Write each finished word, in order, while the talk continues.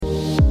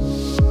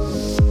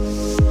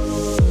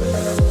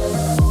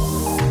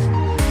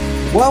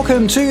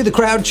Welcome to the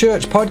Crowd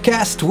Church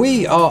podcast.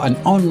 We are an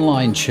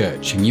online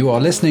church and you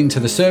are listening to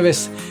the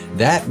service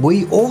that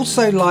we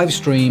also live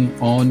stream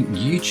on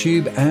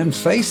YouTube and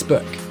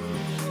Facebook.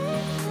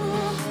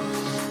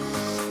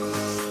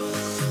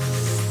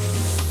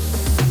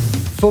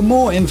 For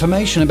more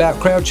information about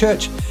Crowd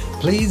Church,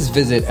 please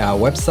visit our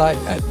website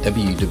at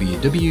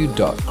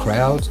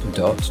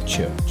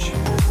www.crowd.church.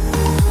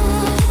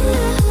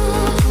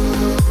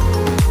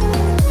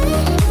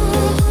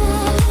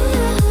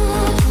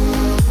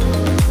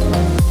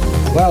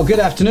 Well, good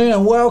afternoon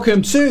and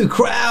welcome to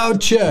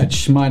Crowd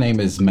Church. My name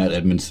is Matt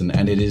Edmondson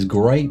and it is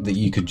great that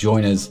you could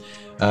join us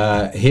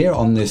here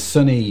on this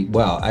sunny,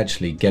 well,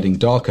 actually getting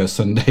darker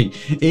Sunday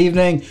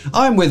evening.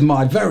 I'm with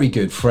my very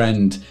good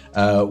friend,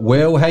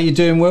 Will. How you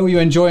doing, Will? You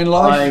enjoying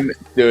life? I'm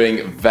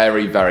doing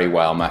very, very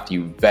well,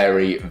 Matthew.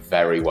 Very,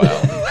 very well.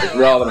 It's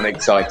rather an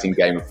exciting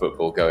game of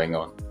football going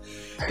on.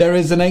 There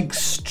is an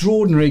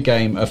extraordinary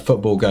game of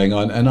football going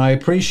on, and I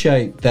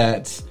appreciate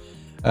that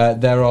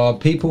there are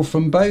people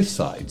from both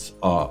sides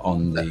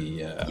on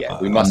the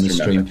we must on the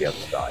stream. The other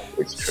side.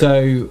 It's true.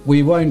 So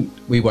we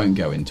won't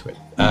go into it.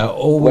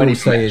 All we'll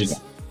say is,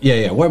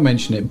 won't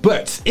mention it.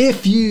 But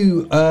if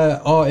you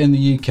are in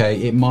the UK,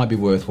 it might be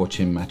worth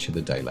watching Match of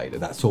the Day later.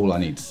 That's all I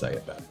need to say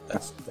about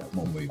that.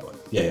 We'll move on.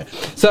 Yeah.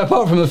 So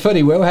apart from the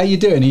funny, Will, how you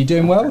doing? Are you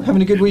doing well?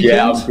 Having a good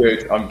weekend?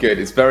 Yeah, I'm good.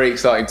 It's very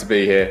exciting to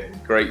be here.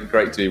 Great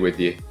to be with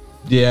you.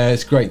 Yeah,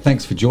 it's great.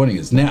 Thanks for joining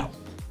us. Now,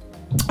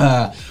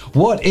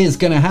 what is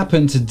going to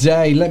happen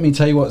today? Let me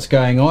tell you what's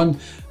going on.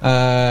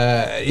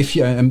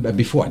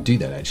 Before I do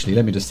that, actually,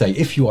 let me just say,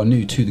 if you are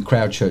new to the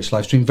Crowd Church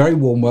live stream, very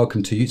warm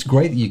welcome to you. It's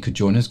great that you could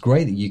join us.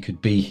 Great that you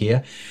could be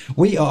here.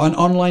 We are an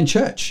online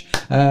church.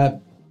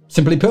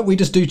 Simply put, we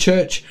just do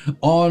church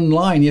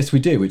online. Yes,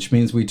 we do, which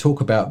means we talk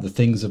about the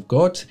things of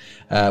God.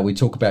 We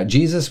talk about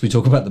Jesus. We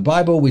talk about the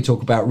Bible. We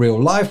talk about real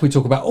life. We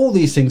talk about all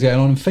these things going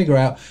on and figure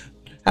out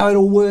how it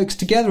all works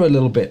together a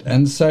little bit.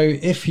 And so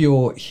if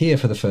you're here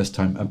for the first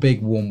time, a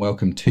big warm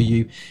welcome to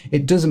you.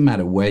 It doesn't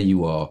matter where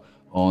you are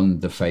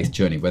on the faith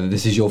journey, whether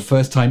this is your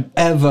first time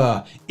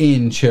ever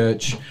in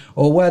church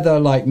or whether,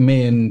 like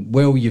me and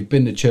Will, you've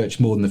been to church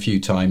more than a few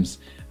times,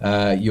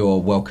 you're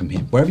welcome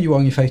here. Wherever you are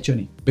on your faith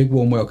journey, big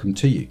warm welcome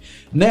to you.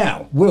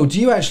 Now, Will,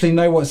 do you actually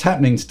know what's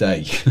happening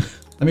today?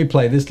 Let me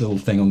play this little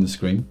thing on the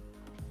screen.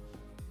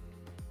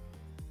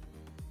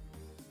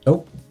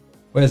 Oh,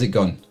 where's it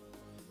gone?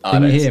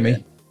 Can you hear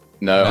me?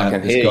 No, I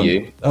can hear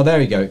you. Oh,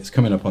 there you go. It's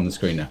coming up on the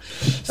screen now.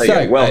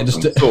 Welcome,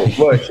 talk,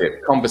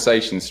 worship,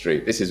 Conversation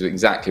Street. This is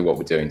exactly what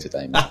we're doing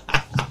today, man.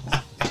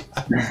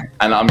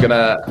 And I'm going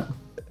to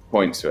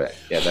point to it.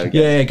 Yeah, there we go.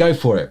 Yeah, go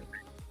for it.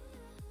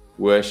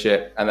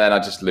 Worship, and then I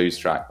just lose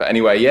track. But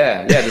anyway,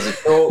 there's a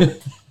talk,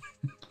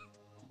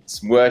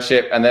 some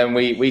worship, and then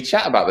we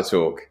chat about the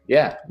talk.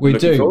 Yeah, we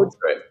do. Forward to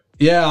it.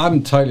 Yeah,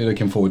 I'm totally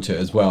looking forward to it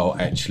as well,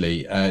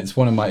 actually. It's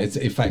one of my,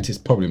 in fact, it's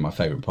probably my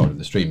favourite part of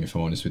the stream, if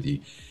I'm honest with you.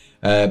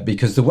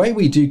 Because the way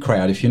we do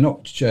Crowd, if you're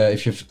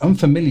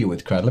unfamiliar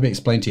with Crowd, let me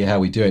explain to you how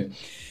we do it.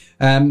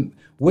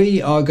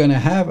 We are going to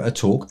have a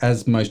talk,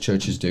 as most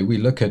churches do. We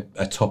look at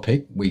a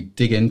topic, we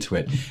dig into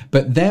it,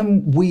 but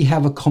then we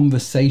have a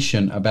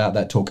conversation about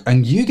that talk,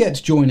 and you get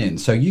to join in.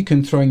 So you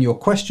can throw in your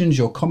questions,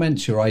 your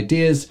comments, your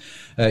ideas,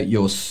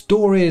 your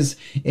stories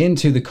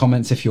into the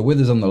comments if you're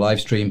with us on the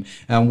live stream,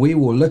 and we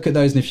will look at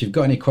those. And if you've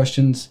got any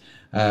questions,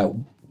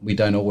 we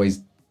don't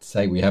always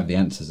say we have the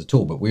answers at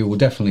all, but we will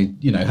definitely,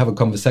 have a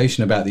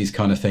conversation about these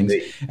kind of things.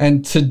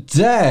 And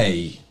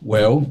today,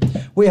 Will,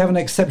 we have an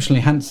exceptionally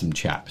handsome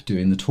chap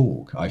doing the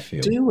talk, I feel.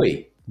 Do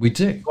we? We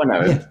do. I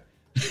know him.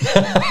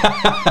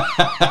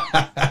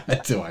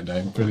 Do I know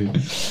him?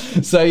 Brilliant.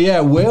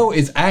 So, Will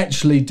is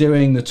actually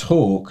doing the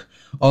talk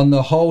on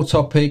the whole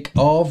topic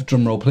of,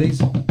 drumroll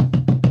please.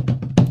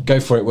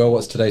 Go for it, Will.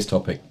 What's today's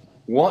topic?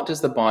 What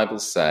does the Bible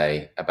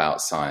say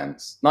about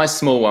science? Nice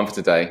small one for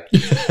today.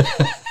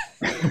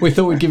 We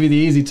thought we'd give you the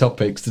easy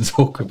topics to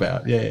talk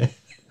about. Yeah.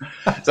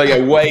 So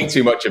way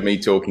too much of me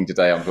talking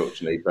today,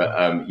 unfortunately. But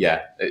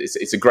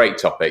it's a great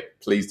topic.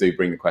 Please do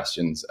bring the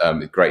questions.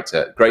 It's great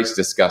to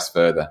discuss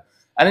further,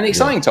 and an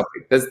exciting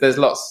topic. There's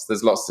lots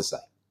to say.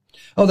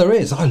 Oh, there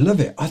is. I love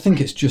it. I think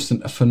it's just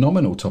a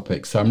phenomenal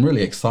topic. So I'm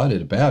really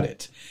excited about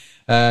it.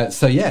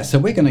 So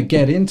we're going to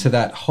get into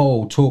that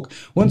whole talk.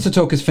 Once the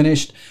talk is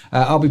finished,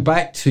 I'll be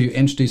back to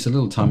introduce a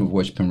little time of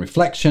worship and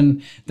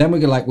reflection. Then we're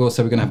going to, like Will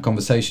said, we're going to have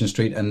Conversation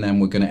Street, and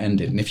then we're going to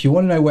end it. And if you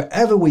want to know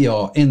wherever we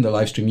are in the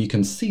live stream, you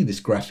can see this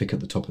graphic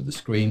at the top of the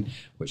screen,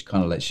 which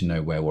kind of lets you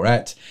know where we're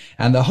at.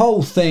 And the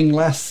whole thing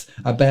lasts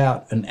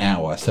about an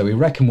hour. So we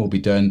reckon we'll be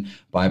done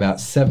by about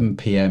 7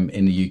 p.m.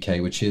 in the UK,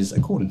 which is,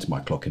 according to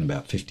my clock, in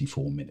about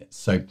 54 minutes.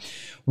 So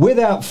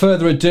without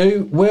further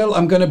ado, Will,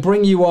 I'm going to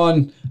bring you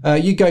on.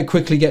 You go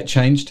quickly, get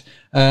changed,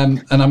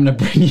 and I'm going to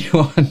bring you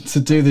on to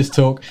do this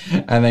talk,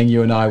 and then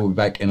you and I will be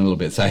back in a little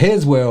bit. So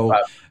here's Will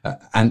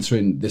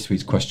answering this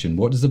week's question.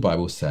 What does the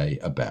Bible say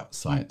about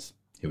science?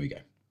 Here we go.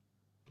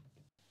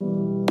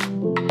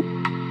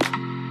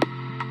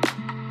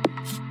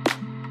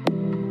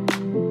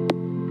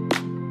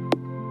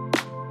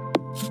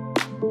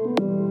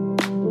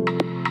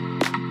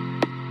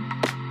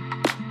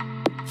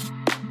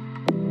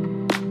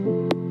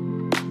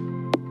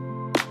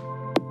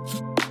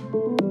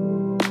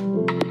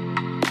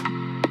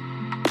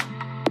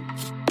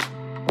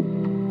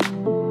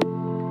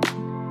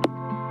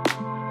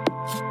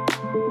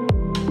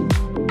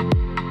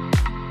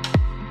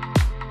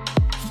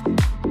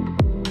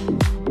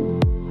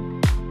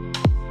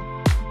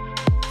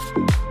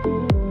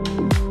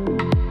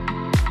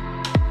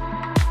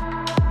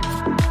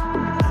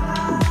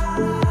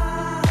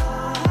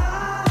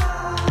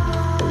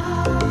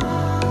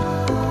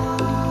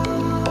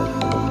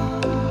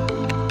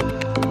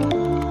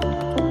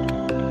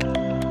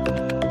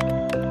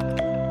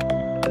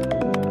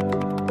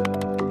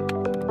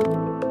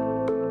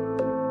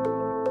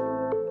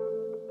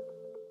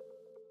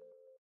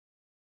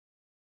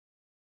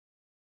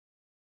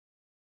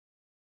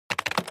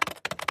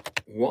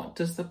 what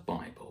does the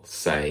Bible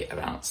say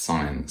about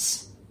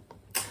science?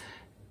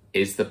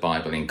 Is the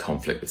Bible in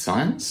conflict with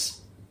science?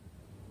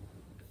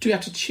 Do you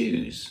have to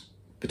choose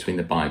between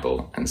the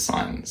Bible and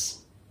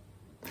science?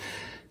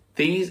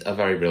 These are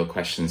very real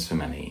questions for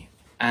many,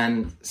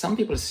 and some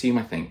people assume,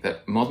 I think,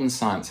 that modern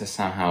science has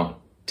somehow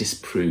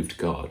disproved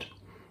God,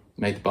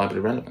 made the Bible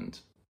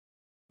irrelevant.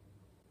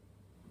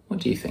 What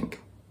do you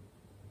think?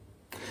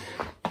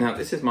 Now,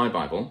 this is my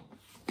Bible.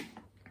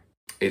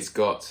 It's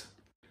got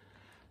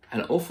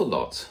an awful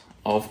lot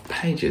of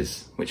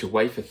pages, which are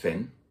wafer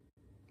thin.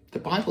 The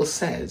Bible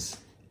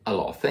says a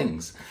lot of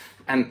things,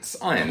 and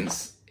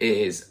science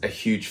is a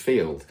huge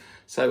field.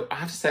 So I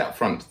have to say up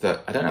front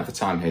that I don't have the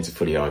time here to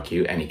fully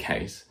argue any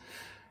case.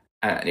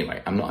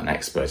 Anyway, I'm not an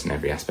expert in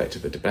every aspect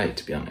of the debate,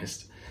 to be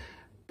honest.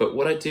 But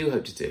what I do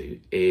hope to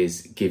do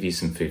is give you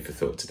some food for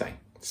thought today.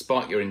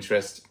 Spark your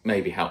interest,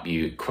 maybe help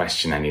you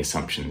question any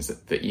assumptions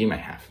that you may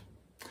have.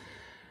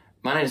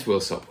 My name is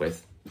Will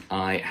Sopwith.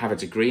 I have a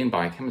degree in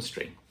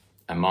biochemistry,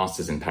 a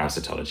master's in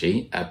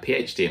parasitology, a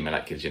PhD in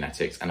molecular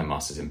genetics, and a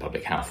master's in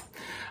public health.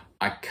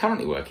 I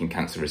currently work in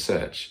cancer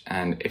research,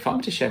 and if I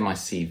were to share my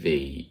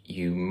CV,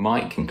 you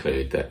might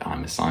conclude that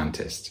I'm a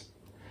scientist.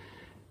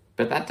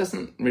 But that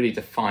doesn't really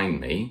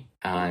define me.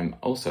 I'm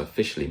also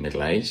officially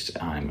middle-aged.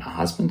 I'm a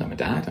husband, I'm a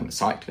dad, I'm a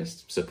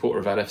cyclist, supporter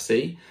of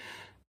LFC,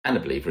 and a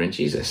believer in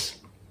Jesus.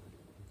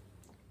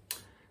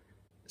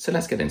 So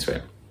let's get into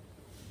it.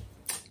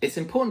 It's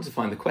important to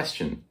find the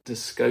question to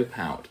scope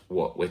out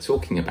what we're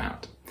talking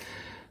about.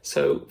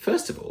 So,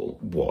 first of all,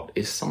 what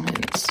is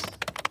science?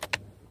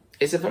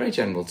 It's a very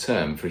general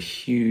term for a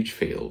huge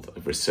field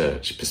of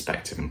research,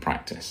 perspective, and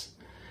practice.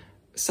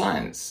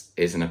 Science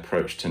is an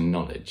approach to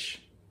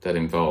knowledge that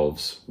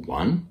involves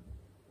 1.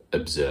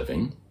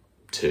 Observing,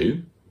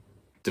 2.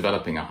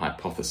 Developing a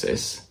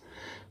hypothesis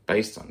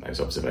based on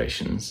those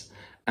observations,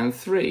 and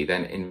 3.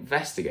 Then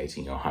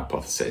investigating your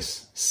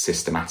hypothesis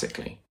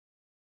systematically,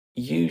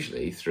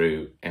 usually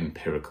through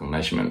empirical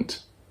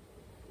measurement.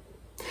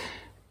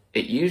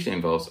 It usually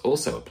involves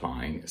also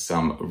applying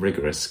some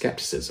rigorous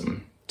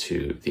skepticism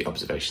to the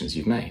observations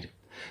you've made,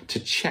 to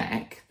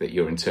check that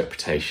your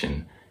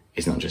interpretation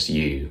is not just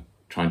you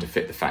trying to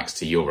fit the facts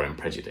to your own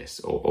prejudice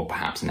or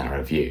perhaps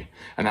narrow view.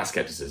 And that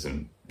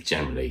skepticism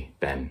generally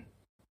then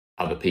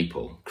other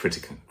people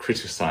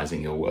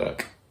criticising your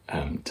work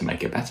to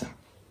make it better.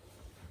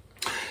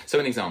 So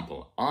an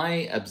example,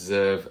 I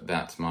observe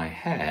that my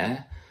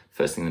hair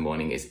first thing in the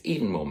morning is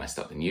even more messed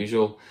up than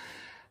usual.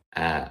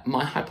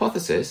 My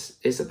hypothesis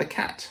is that the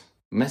cat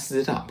messes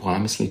it up while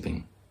I'm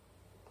sleeping.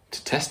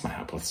 To test my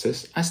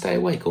hypothesis, I stay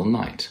awake all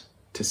night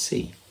to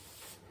see.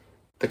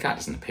 The cat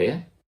doesn't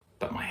appear,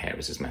 but my hair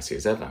is as messy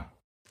as ever.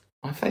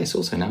 My face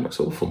also now looks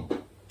awful.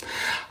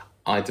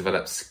 I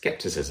developed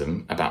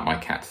skepticism about my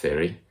cat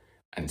theory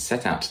and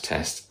set out to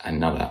test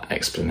another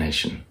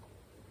explanation.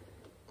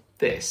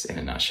 This, in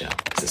a nutshell,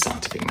 is the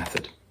scientific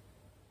method.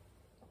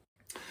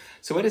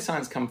 So where did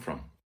science come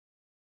from?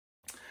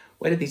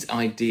 Where did these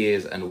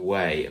ideas and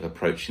way of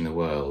approaching the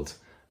world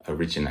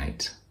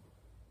originate?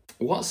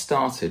 What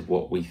started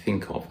what we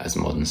think of as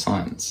modern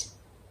science?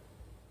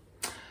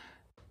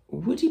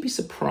 Would you be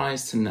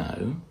surprised to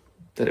know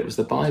that it was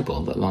the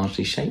Bible that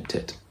largely shaped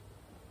it?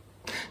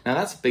 Now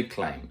that's a big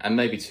claim, and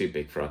maybe too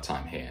big for our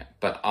time here,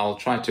 but I'll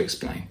try to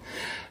explain.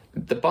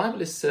 The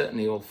Bible is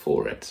certainly all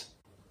for it.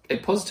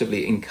 It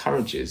positively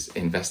encourages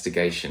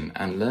investigation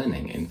and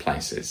learning in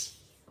places.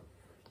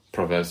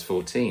 Proverbs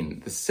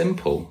 14, the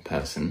simple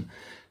person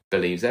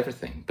believes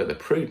everything, but the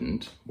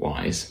prudent,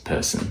 wise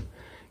person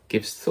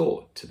gives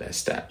thought to their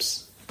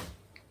steps.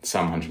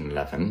 Psalm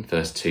 111,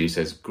 verse 2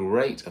 says,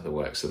 "Great are the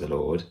works of the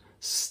Lord,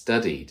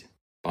 studied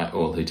by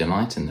all who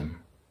delight in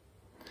them."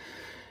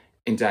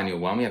 In Daniel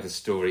 1, we have the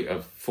story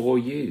of 4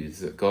 youths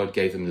that God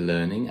gave them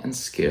learning and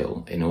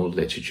skill in all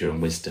literature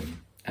and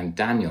wisdom. And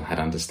Daniel had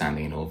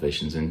understanding in all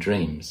visions and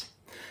dreams.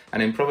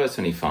 And in Proverbs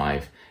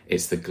 25,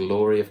 it's the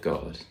glory of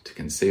God to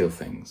conceal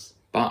things,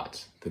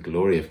 but the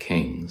glory of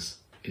kings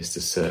is to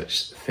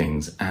search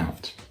things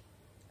out.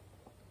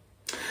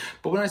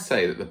 But when I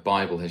say that the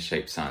Bible has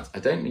shaped science, I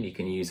don't mean you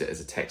can use it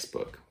as a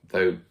textbook,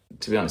 though,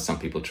 to be honest, some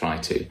people try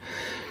to.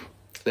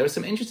 There are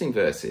some interesting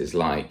verses,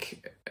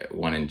 like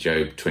one in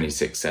Job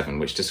 26:7,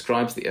 which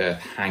describes the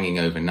earth hanging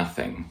over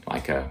nothing,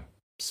 like a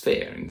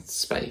sphere in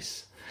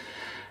space.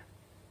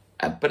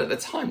 But at the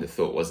time, the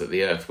thought was that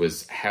the earth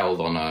was held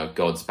on a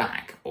god's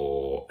back,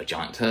 or a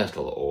giant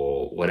turtle,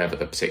 or whatever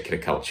the particular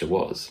culture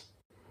was.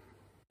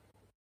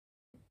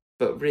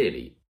 But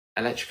really,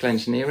 electrical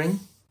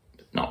engineering,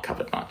 not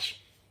covered much.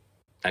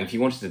 And if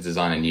you wanted to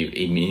design a new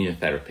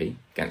immunotherapy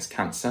against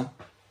cancer,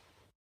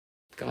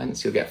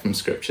 guidance you'll get from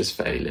scripture is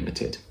fairly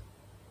limited.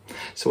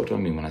 So what do I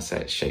mean when I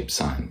say it shaped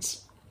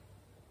science?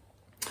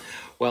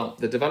 Well,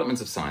 the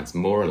developments of science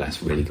more or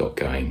less really got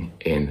going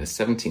in the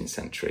 17th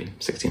century,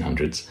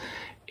 1600s,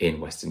 in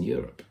Western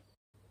Europe.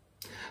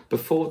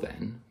 Before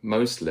then,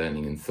 most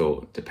learning and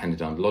thought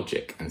depended on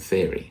logic and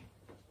theory.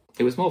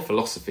 It was more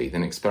philosophy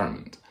than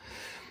experiment.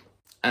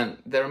 And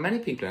there are many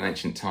people in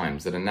ancient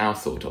times that are now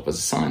thought of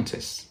as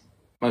scientists.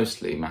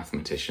 mostly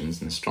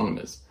mathematicians and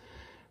astronomers.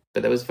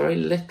 But there was very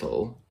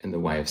little in the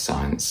way of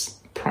science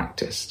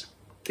practiced.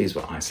 These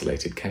were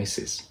isolated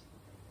cases.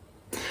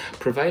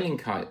 Prevailing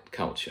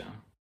culture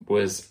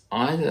was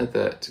either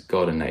that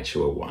God and nature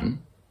were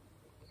one,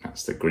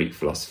 that's the Greek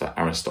philosopher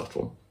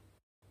Aristotle,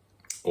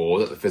 or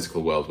that the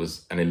physical world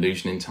was an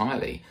illusion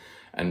entirely,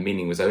 and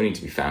meaning was only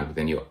to be found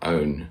within your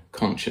own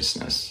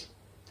consciousness,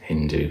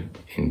 Hindu,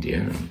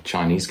 India, and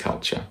Chinese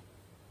culture,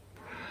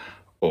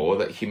 or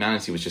that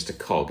humanity was just a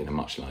cog in a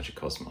much larger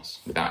cosmos,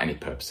 without any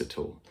purpose at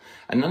all.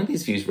 And none of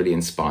these views really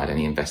inspired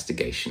any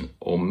investigation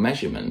or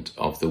measurement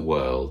of the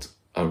world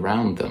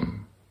around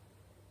them.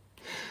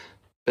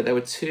 But there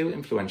were two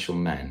influential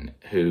men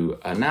who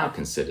are now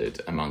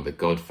considered among the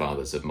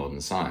godfathers of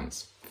modern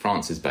science,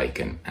 Francis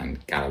Bacon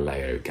and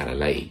Galileo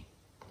Galilei.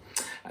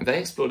 And they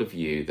explored a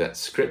view that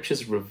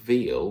scriptures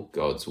reveal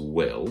God's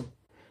will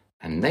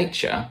and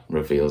nature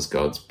reveals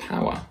God's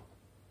power.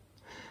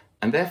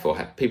 And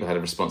therefore, people had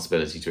a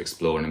responsibility to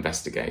explore and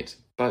investigate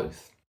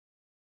both.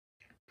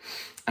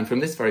 And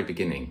from this very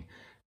beginning,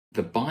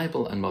 the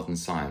Bible and modern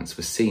science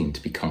were seen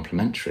to be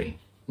complementary,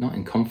 not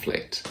in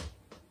conflict.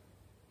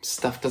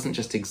 Stuff doesn't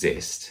just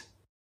exist.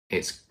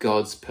 It's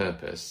God's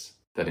purpose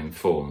that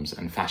informs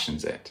and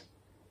fashions it.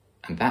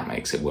 And that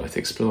makes it worth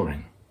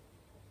exploring.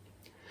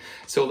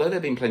 So although there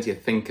have been plenty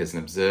of thinkers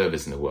and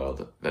observers in the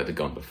world that had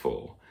gone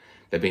before,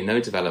 there had been no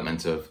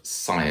development of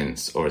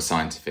science or a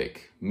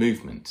scientific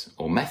movement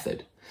or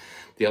method.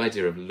 The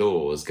idea of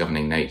laws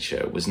governing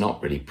nature was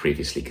not really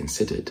previously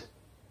considered.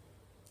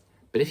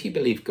 But if you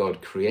believe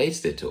God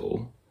created it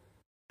all,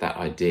 that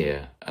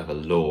idea of a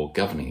law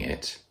governing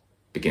it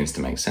begins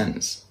to make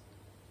sense.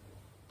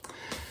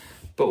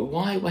 But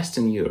why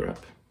Western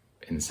Europe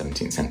in the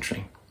 17th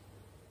century?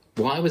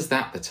 Why was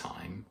that the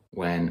time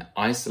when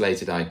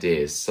isolated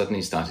ideas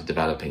suddenly started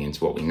developing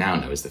into what we now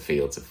know as the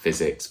fields of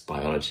physics,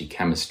 biology,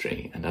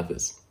 chemistry, and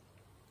others?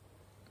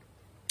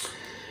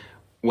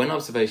 When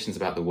observations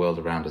about the world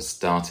around us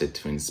started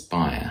to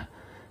inspire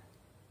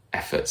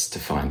efforts to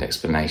find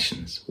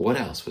explanations, what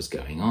else was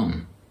going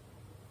on?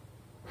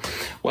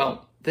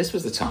 Well, this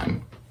was the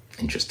time,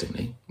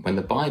 interestingly, when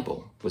the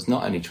Bible was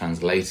not only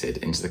translated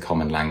into the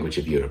common language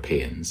of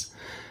Europeans,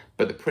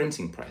 but the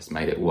printing press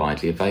made it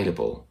widely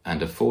available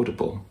and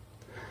affordable.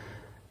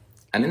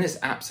 And in this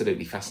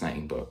absolutely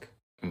fascinating book,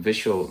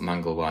 Vishal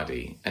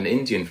Mangalwadi, an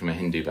Indian from a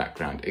Hindu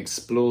background,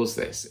 explores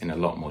this in a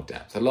lot more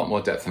depth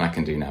than I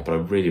can do now, but I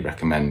really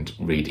recommend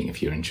reading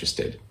if you're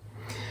interested.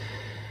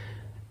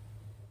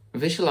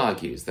 Vishal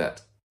argues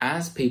that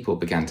as people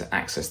began to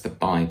access the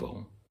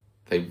Bible,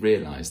 they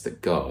realized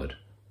that God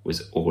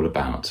was all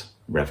about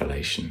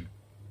revelation.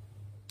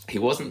 He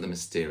wasn't the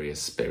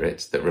mysterious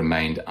spirit that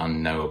remained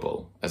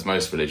unknowable, as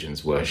most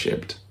religions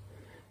worshipped.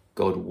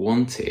 God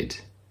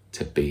wanted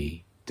to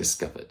be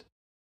discovered.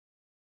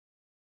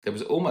 There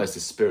was almost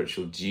a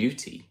spiritual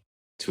duty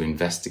to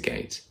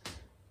investigate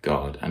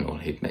God and all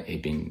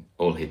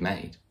he'd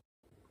made.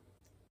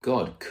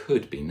 God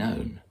could be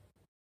known.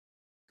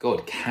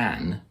 God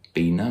can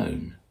be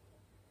known.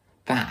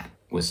 That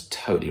was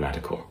totally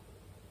radical.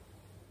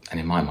 And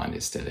in my mind,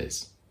 it still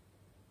is.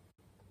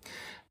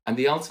 And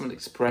the ultimate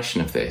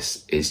expression of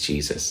this is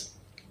Jesus,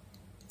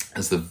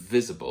 as the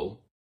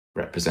visible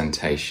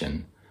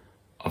representation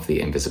of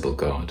the invisible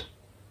God,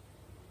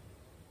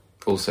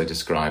 also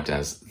described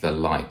as the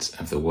light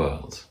of the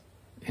world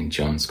in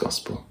John's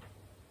Gospel.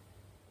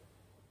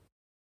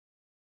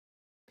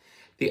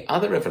 The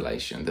other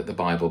revelation that the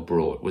Bible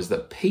brought was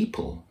that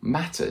people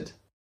mattered.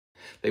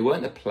 They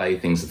weren't the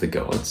playthings of the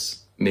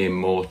gods, mere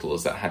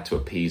mortals that had to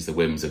appease the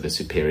whims of the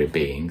superior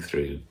being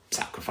through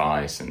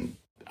sacrifice and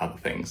other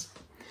things.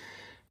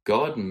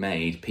 God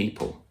made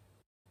people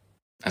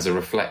as a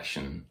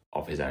reflection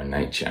of his own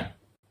nature.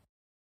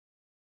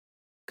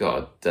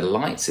 God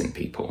delights in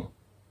people,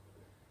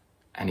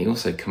 and he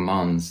also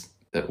commands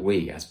that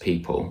we as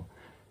people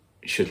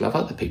should love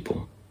other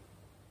people.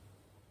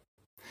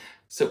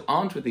 So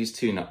armed with these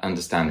two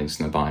understandings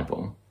from the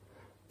Bible,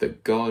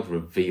 that God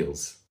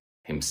reveals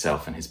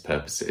himself and his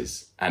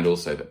purposes, and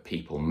also that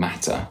people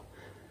matter,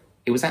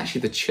 it was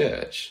actually the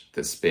church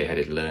that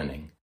spearheaded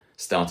learning,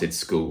 started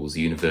schools,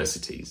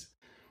 universities.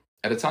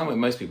 At a time when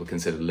most people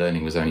considered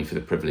learning was only for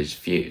the privileged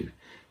few,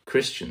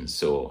 Christians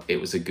saw it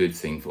was a good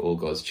thing for all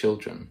God's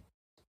children.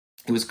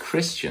 It was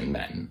Christian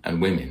men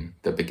and women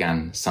that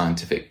began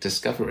scientific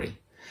discovery,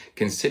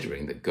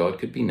 considering that God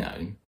could be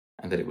known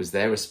and that it was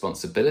their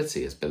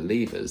responsibility as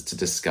believers to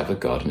discover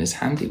God and his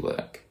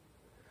handiwork.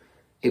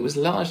 It was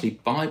largely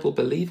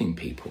Bible-believing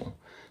people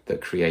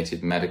that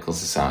created medical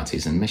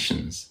societies and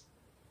missions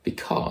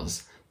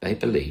because they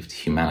believed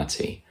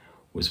humanity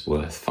was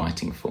worth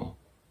fighting for.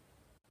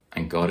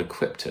 And God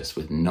equipped us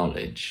with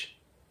knowledge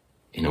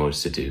in order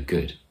to do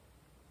good.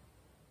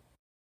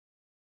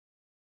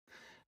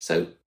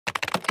 So,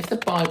 if the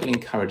Bible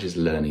encourages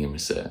learning and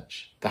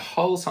research, the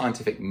whole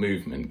scientific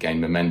movement gained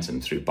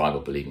momentum through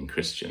Bible-believing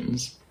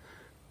Christians,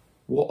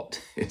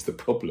 what is the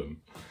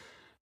problem?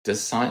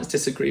 Does science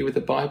disagree with the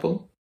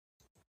Bible?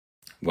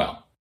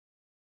 Well,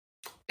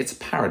 it's a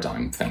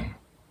paradigm thing.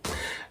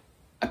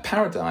 A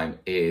paradigm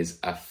is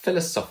a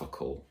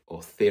philosophical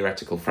or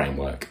theoretical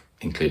framework,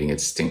 including a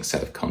distinct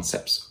set of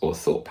concepts or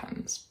thought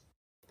patterns.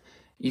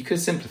 You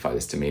could simplify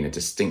this to mean a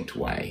distinct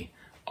way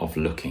of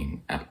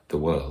looking at the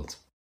world.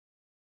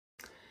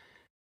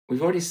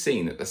 We've already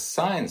seen that the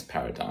science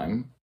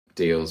paradigm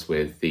deals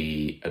with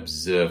the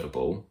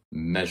observable,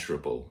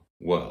 measurable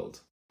world,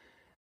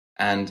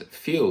 and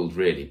fueled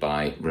really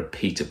by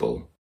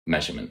repeatable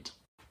measurement.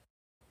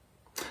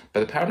 But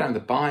the paradigm of the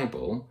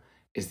Bible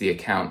is the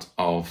account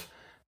of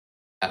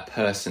a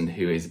person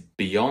who is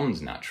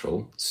beyond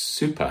natural,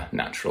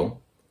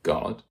 supernatural,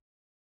 God,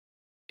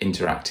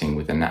 interacting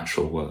with the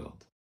natural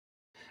world.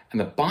 And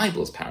the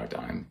Bible's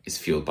paradigm is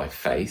fueled by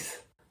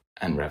faith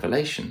and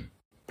revelation,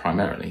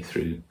 primarily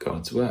through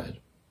God's word.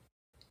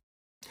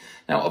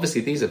 Now,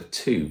 obviously, these are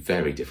two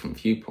very different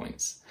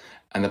viewpoints,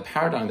 and the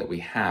paradigm that we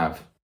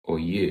have or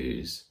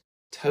use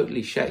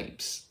totally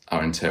shapes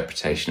our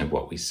interpretation of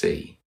what we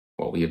see,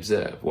 what we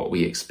observe, what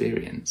we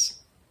experience.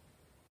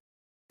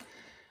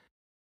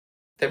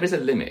 There is a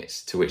limit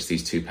to which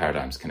these two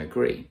paradigms can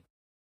agree.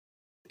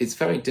 It's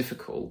very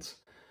difficult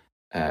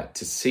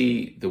to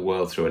see the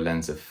world through a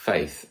lens of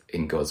faith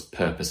in God's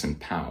purpose and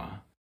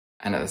power,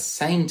 and at the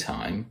same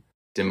time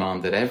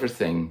demand that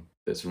everything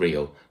that's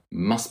real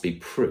must be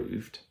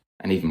proved,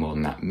 and even more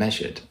than that,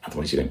 measured,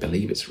 otherwise you don't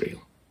believe it's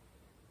real.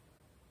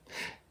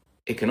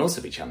 It can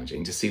also be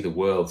challenging to see the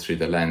world through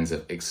the lens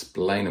of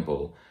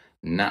explainable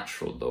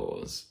natural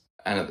laws,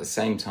 and at the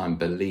same time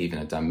believe in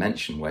a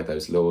dimension where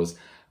those laws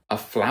are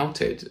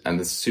flouted and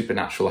the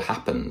supernatural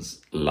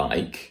happens,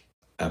 like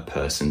a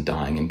person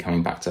dying and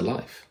coming back to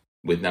life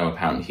with no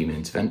apparent human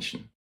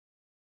intervention.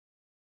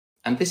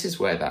 And this is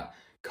where that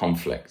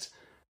conflict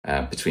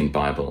between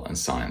Bible and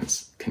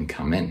science can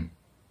come in.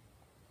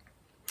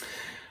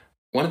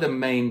 One of the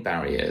main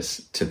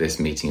barriers to this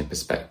meeting of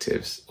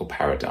perspectives or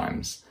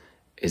paradigms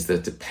is the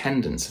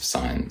dependence of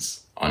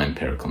science on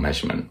empirical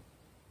measurement.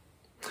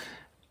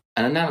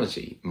 An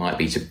analogy might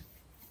be to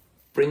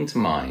bring to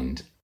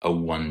mind a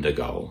wonder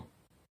goal.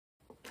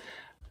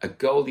 A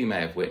goal you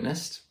may have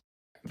witnessed,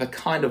 the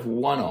kind of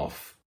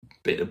one-off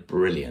bit of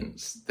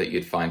brilliance that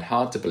you'd find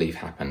hard to believe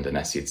happened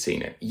unless you'd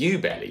seen it. You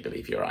barely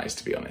believe your eyes,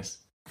 to be honest.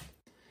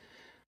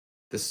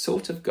 The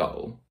sort of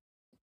goal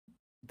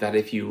that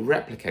if you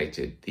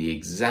replicated the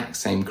exact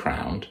same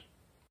crowd,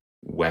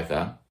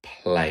 weather,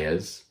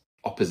 players,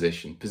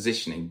 opposition,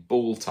 positioning,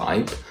 ball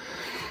type,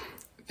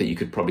 that you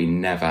could probably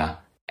never,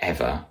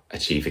 ever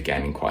achieve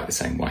again in quite the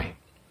same way.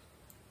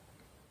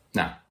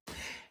 Now,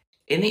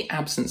 in the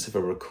absence of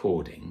a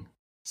recording,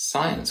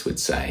 science would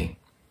say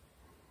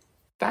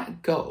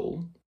that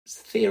goal is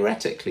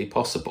theoretically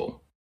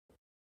possible.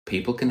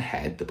 People can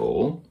head the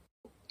ball,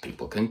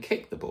 people can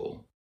kick the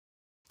ball,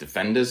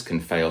 defenders can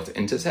fail to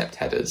intercept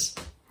headers,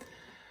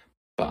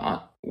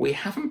 but we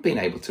haven't been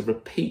able to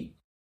repeat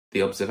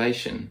the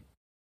observation.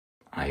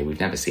 We've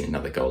never seen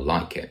another goal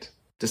like it.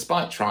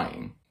 Despite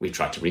trying, we've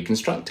tried to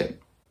reconstruct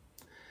it.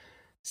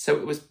 So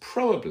it was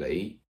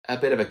probably a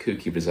bit of a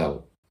kooky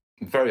result,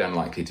 very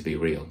unlikely to be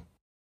real.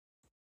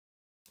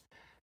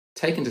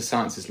 Taken to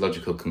science's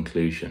logical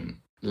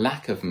conclusion,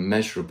 lack of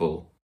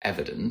measurable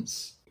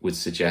evidence would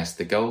suggest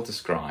the goal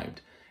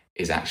described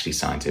is actually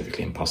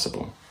scientifically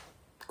impossible.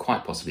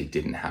 Quite possibly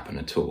didn't happen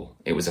at all.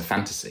 It was a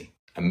fantasy,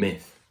 a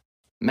myth,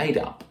 made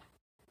up,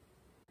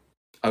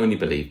 only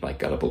believed by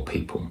gullible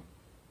people.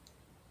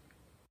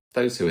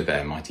 Those who were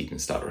there might even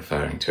start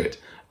referring to it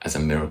as a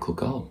miracle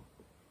goal.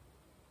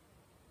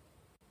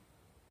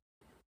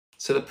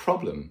 So the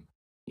problem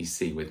you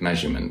see with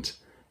measurement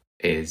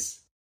is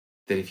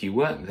that if you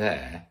weren't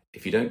there,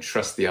 if you don't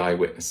trust the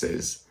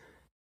eyewitnesses,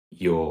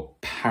 your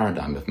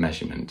paradigm of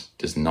measurement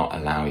does not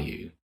allow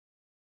you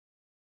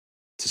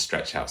to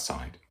stretch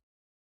outside.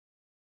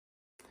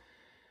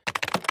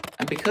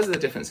 And because of the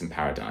difference in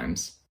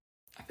paradigms,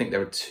 I think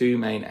there are two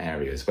main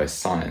areas where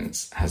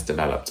science has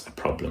developed a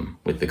problem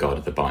with the God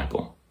of the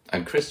Bible,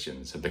 and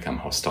Christians have become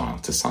hostile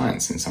to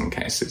science in some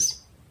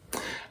cases.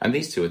 And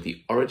these two are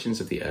the origins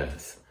of the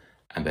earth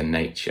and the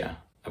nature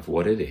of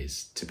what it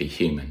is to be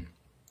human.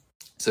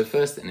 So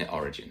first in the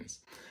origins,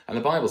 and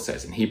the Bible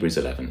says in Hebrews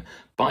 11,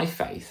 by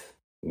faith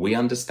we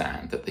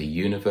understand that the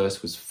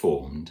universe was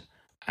formed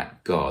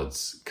at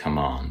God's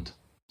command,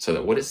 so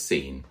that what is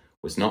seen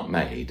was not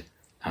made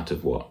out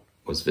of what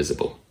was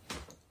visible.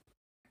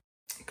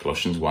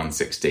 Colossians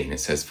 1:16, it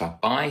says, for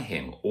by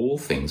him all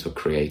things were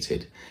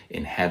created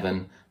in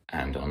heaven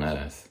and on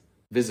earth,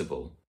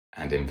 visible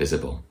and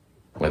invisible,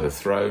 whether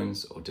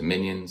thrones or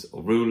dominions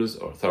or rulers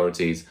or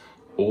authorities,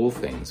 all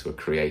things were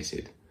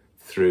created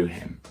through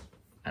him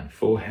and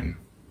for him.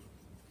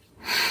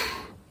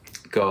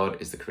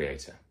 God is the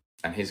creator,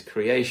 and his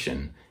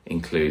creation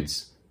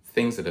includes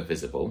things that are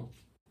visible,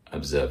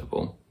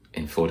 observable,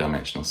 in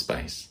four-dimensional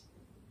space,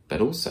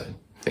 but also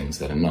things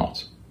that are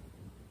not.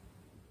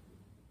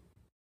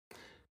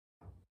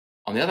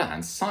 On the other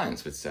hand,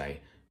 science would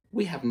say,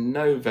 we have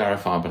no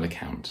verifiable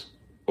account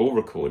or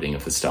recording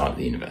of the start of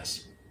the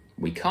universe.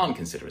 We can't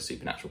consider a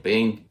supernatural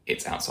being,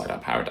 it's outside our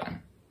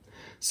paradigm.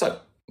 So,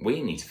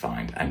 we need to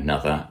find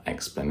another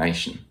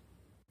explanation.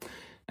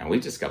 Now,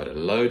 we've discovered a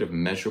load of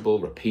measurable,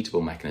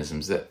 repeatable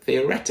mechanisms that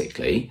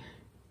theoretically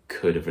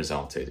could have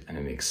resulted in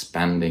an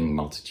expanding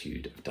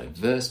multitude of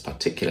diverse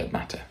particulate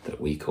matter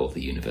that we call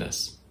the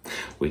universe.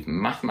 We've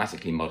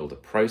mathematically modelled a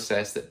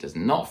process that does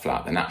not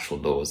flout the natural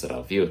laws that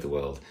our view of the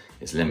world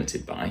is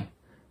limited by,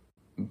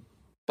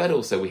 but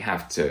also we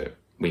had to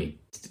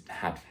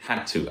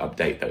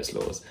update those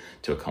laws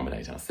to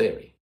accommodate our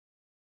theory.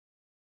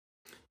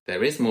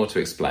 There is more to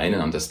explain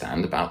and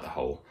understand about the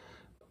whole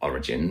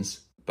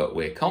origins, but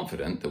we're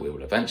confident that we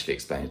will eventually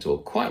explain it all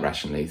quite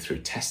rationally through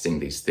testing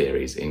these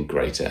theories in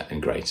greater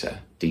and greater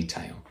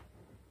detail.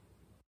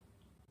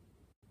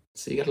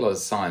 So you get a lot of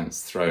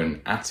science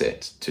thrown at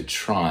it to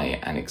try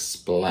and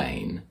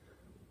explain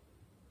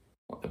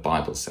what the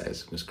Bible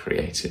says was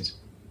created.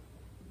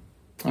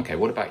 Okay,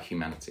 what about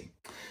humanity?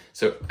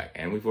 So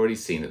again, we've already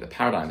seen that the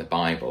paradigm of the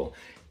Bible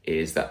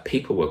is that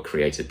people were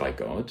created by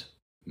God,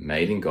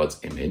 made in God's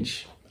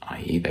image,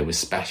 i.e. they were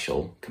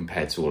special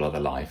compared to all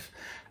other life,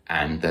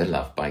 and they're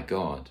loved by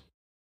God.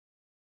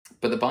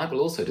 But the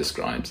Bible also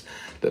describes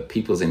that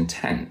people's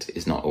intent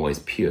is not always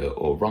pure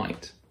or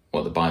right,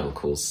 what the Bible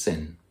calls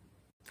sin,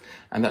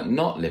 and that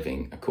not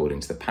living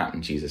according to the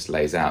pattern Jesus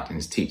lays out in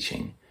his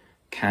teaching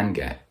can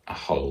get a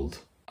hold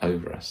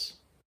over us.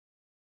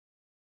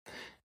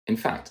 In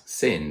fact,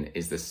 sin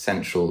is the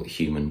central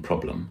human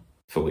problem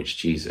for which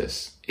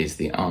Jesus is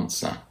the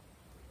answer.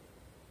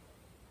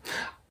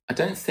 I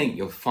don't think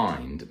you'll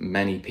find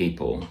many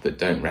people that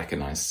don't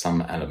recognise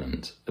some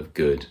element of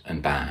good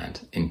and bad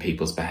in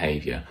people's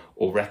behaviour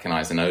or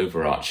recognise an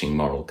overarching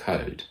moral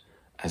code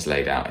as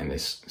laid out in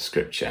this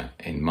scripture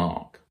in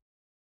Mark.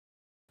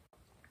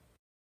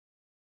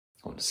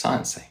 What does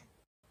science say?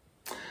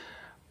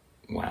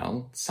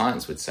 Well,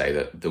 science would say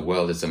that the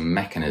world is a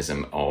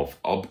mechanism of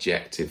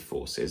objective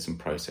forces and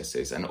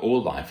processes, and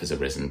all life has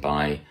arisen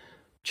by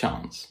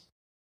chance,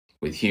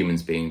 with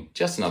humans being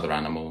just another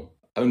animal,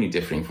 only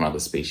differing from other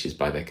species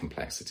by their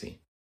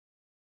complexity.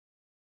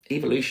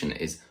 Evolution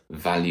is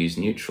values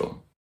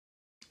neutral.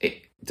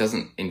 It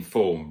doesn't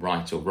inform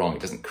right or wrong.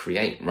 It doesn't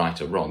create right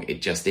or wrong.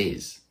 It just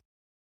is.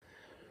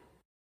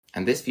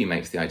 And this view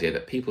makes the idea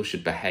that people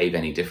should behave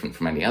any different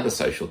from any other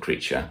social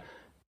creature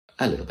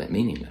a little bit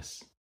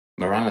meaningless.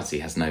 Morality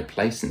has no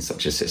place in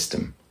such a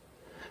system.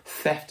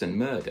 Theft and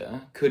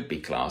murder could be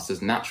classed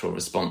as natural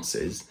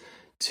responses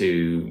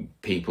to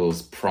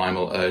people's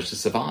primal urge to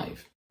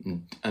survive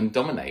and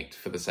dominate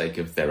for the sake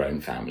of their own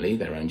family,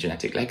 their own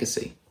genetic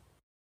legacy.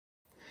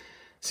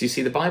 So you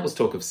see, the Bible's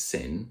talk of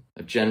sin,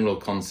 of general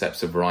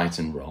concepts of right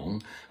and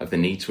wrong, of the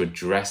need to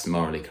address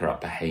morally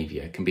corrupt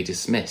behaviour can be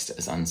dismissed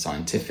as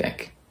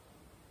unscientific.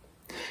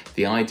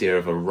 The idea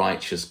of a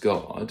righteous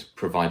God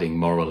providing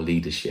moral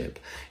leadership,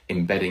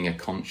 embedding a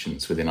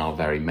conscience within our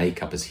very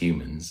makeup as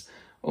humans,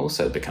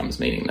 also becomes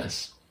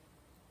meaningless.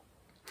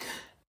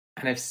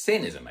 And if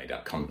sin is a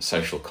made-up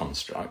social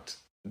construct,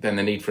 then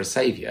the need for a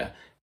saviour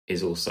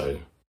is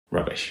also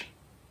rubbish.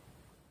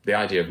 The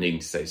idea of needing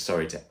to say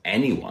sorry to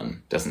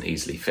anyone doesn't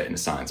easily fit in a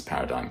science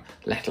paradigm,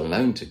 let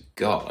alone to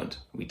God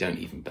we don't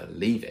even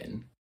believe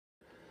in.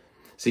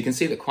 So you can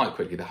see that quite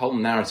quickly the whole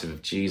narrative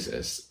of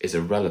Jesus is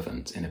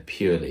irrelevant in a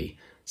purely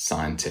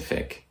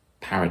scientific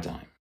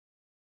paradigm.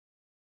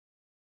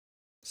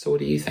 So what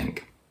do you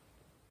think?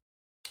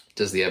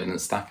 Does the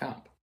evidence stack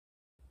up?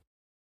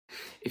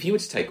 If you were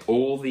to take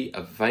all the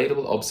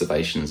available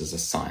observations as a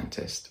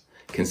scientist,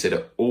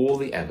 consider all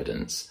the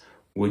evidence,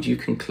 would you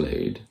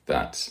conclude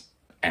that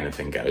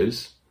anything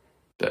goes?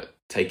 That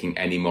taking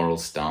any moral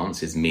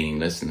stance is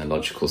meaningless in the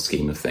logical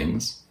scheme of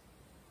things?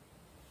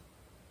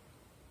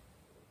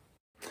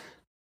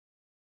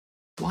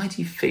 Why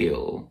do you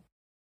feel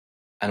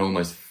an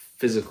almost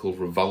physical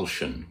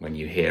revulsion when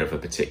you hear of a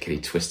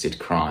particularly twisted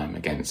crime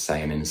against,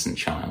 say, an innocent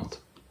child?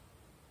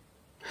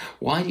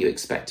 Why do you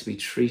expect to be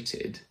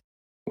treated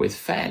with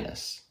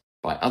fairness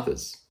by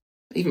others,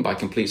 even by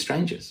complete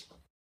strangers?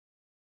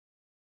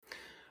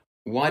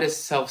 Why does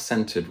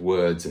self-centered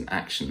words and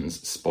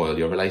actions spoil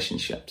your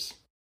relationships?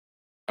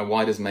 And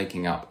why does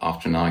making up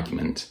after an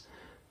argument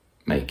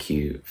make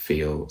you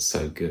feel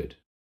so good?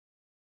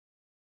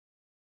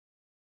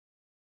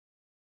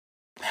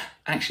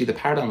 Actually, the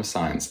paradigm of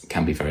science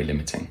can be very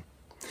limiting.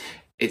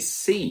 It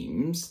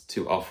seems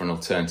to offer an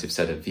alternative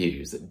set of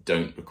views that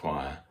don't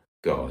require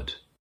God,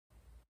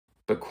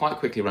 but quite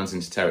quickly runs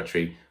into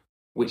territory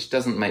which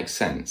doesn't make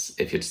sense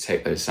if you're to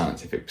take those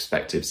scientific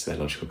perspectives to their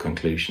logical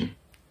conclusion.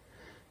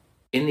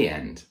 In the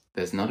end,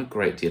 there's not a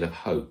great deal of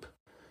hope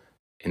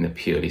in the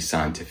purely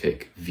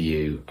scientific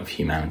view of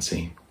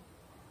humanity.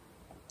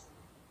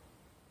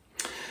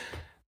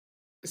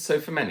 So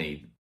for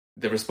many,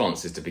 the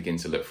response is to begin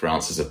to look for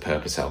answers of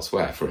purpose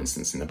elsewhere, for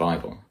instance, in the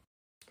Bible.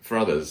 For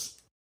others,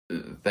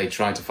 they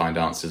try to find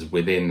answers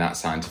within that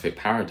scientific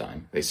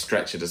paradigm. They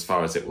stretch it as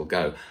far as it will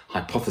go,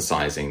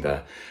 hypothesizing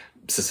the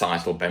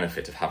societal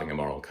benefit of having a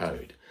moral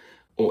code.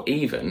 Or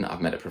even,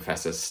 I've met a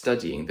professor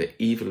studying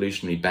the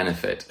evolutionary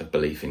benefit of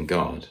belief in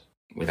God,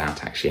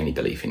 without actually any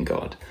belief in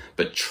God,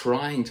 but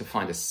trying to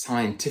find a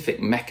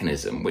scientific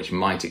mechanism which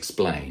might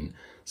explain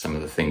some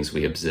of the things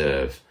we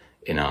observe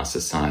in our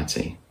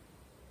society.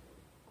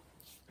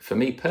 For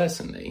me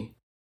personally,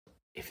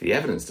 if the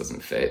evidence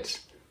doesn't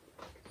fit,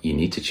 you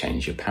need to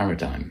change your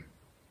paradigm.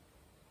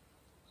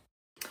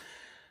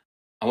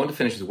 I want to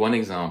finish with one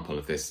example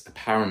of this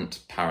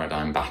apparent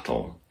paradigm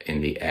battle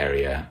in the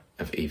area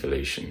of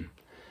evolution,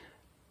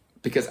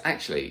 because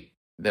actually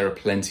there are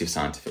plenty of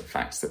scientific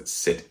facts that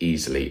sit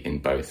easily in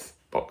both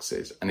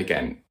boxes. And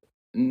again,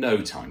 no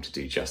time to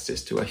do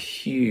justice to a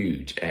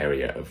huge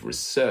area of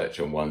research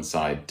on one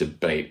side,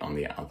 debate on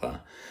the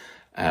other.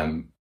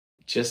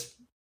 Just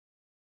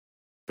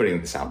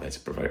putting this out there to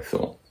provoke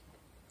thought.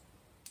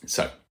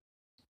 So,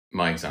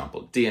 my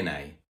example,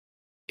 DNA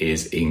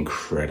is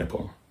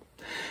incredible.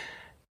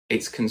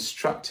 It's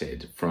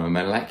constructed from a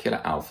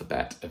molecular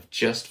alphabet of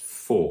just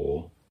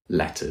 4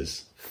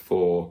 letters,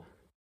 4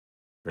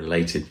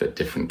 related but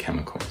different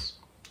chemicals.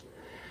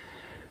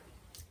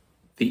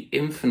 The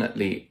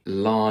infinitely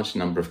large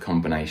number of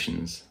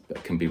combinations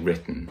that can be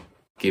written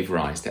give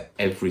rise to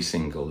every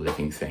single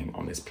living thing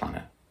on this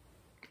planet.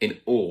 In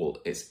all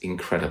its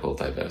incredible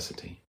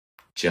diversity,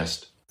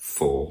 just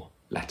 4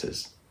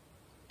 letters.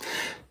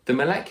 The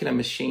molecular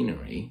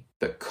machinery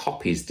that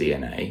copies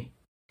DNA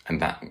and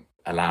that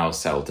allows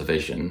cell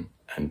division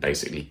and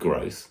basically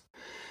growth,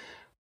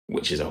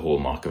 which is a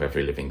hallmark of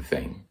every living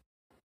thing,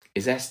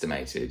 is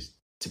estimated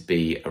to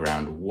be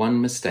around 1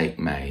 mistake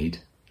made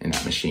in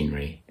that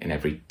machinery in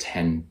every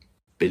 10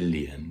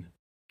 billion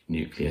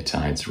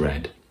nucleotides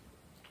read.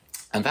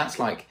 And that's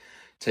like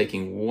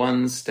taking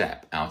 1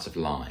 step out of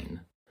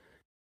line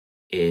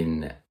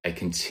in a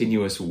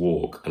continuous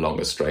walk along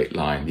a straight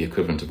line, the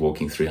equivalent of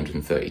walking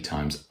 330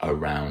 times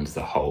around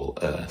the whole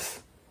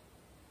Earth.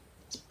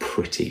 It's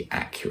pretty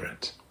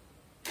accurate.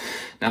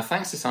 Now,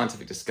 thanks to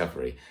scientific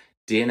discovery,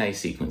 DNA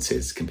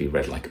sequences can be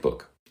read like a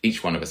book,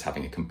 each one of us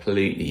having a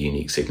completely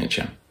unique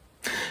signature.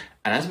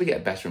 And as we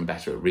get better and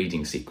better at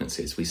reading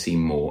sequences, we see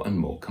more and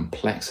more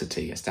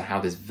complexity as to how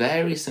this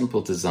very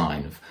simple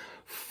design of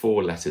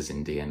 4 letters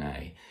in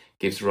DNA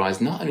gives rise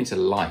not only to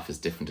life as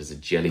different as a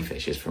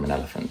jellyfish is from an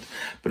elephant,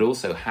 but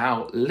also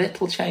how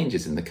little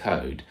changes in the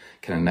code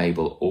can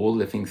enable all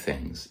living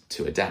things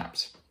to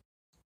adapt.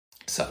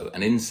 So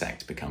an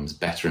insect becomes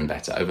better and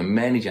better over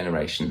many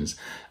generations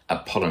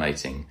at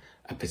pollinating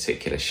a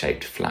particular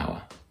shaped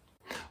flower.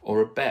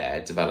 Or a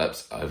bear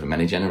develops over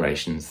many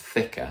generations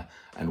thicker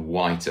and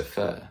whiter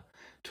fur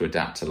to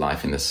adapt to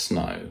life in the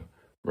snow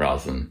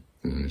rather than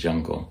in the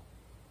jungle.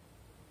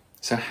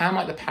 So how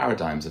might the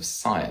paradigms of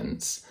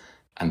science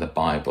and the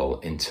Bible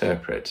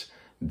interpret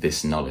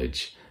this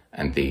knowledge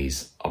and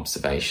these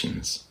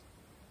observations?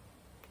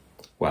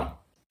 Well,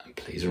 and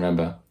please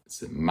remember,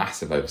 it's a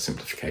massive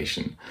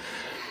oversimplification,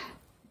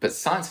 but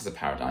science has a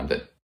paradigm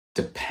that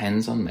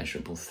depends on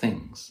measurable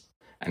things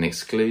and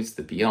excludes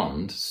the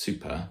beyond,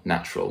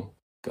 supernatural,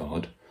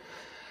 God.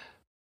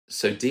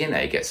 So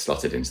DNA gets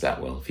slotted into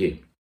that worldview.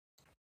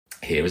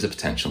 Here is a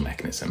potential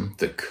mechanism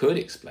that could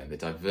explain the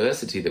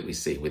diversity that we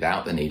see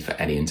without the need for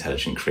any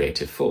intelligent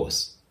creative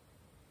force.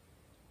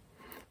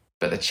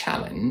 But the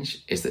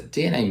challenge is that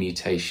DNA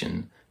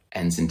mutation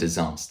ends in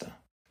disaster.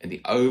 In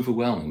the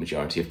overwhelming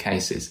majority of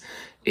cases,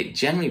 it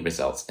generally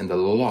results in the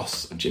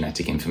loss of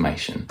genetic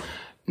information,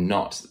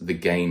 not the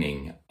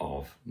gaining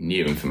of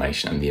new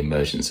information and the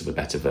emergence of a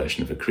better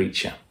version of a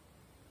creature.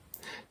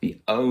 The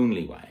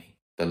only way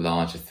the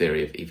larger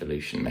theory of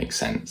evolution makes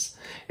sense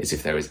is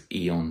if there is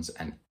eons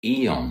and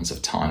eons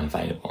of time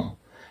available.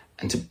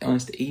 And to be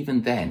honest,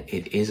 even then,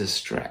 it is a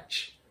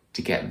stretch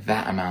to get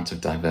that amount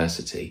of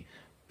diversity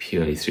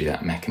purely through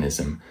that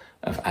mechanism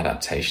of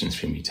adaptation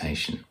through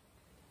mutation.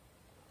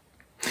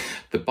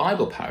 The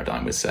Bible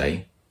paradigm would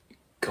say,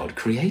 God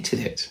created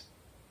it.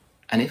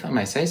 And if I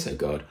may say so,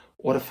 God,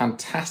 what a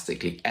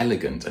fantastically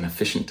elegant and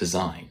efficient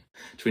design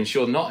to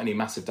ensure not only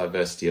massive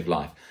diversity of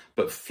life,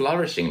 but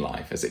flourishing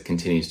life as it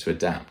continues to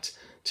adapt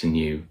to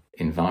new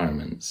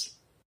environments.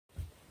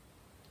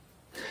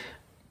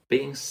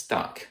 Being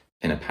stuck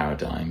in a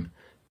paradigm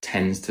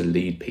tends to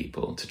lead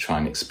people to try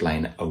and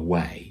explain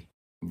away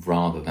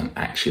rather than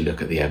actually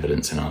look at the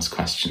evidence and ask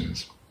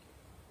questions.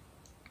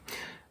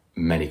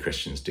 Many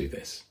Christians do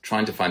this,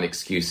 trying to find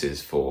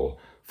excuses for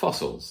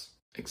fossils,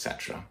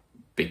 etc.,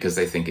 because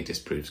they think it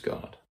disproves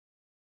God.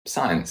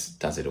 Science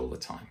does it all the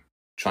time,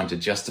 trying to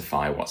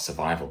justify what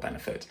survival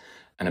benefit,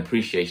 an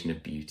appreciation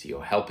of beauty,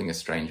 or helping a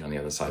stranger on the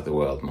other side of the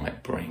world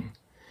might bring.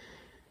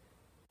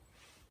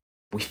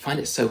 We find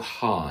it so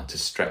hard to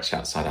stretch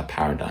outside our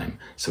paradigm,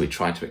 so we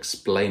try to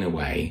explain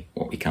away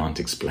what we can't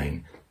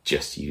explain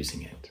just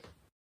using it.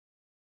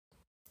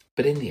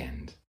 But in the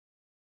end,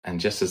 and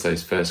just as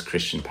those first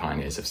Christian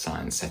pioneers of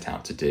science set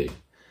out to do,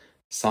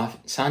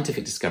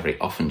 scientific discovery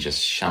often just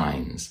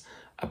shines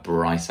a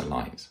brighter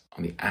light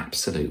on the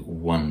absolute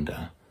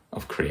wonder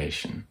of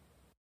creation.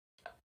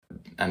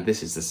 And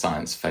this is the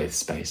science-faith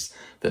space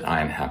that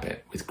I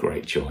inhabit with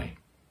great joy.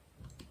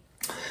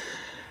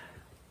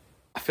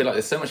 I feel like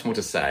there's so much more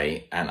to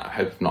say, and I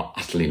hope I've not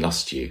utterly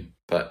lost you,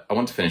 But I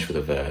want to finish with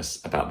a verse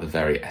about the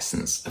very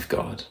essence of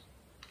God,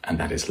 and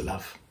that is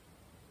love.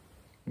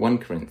 1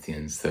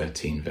 Corinthians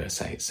 13 verse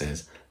 8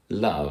 says,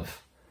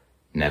 love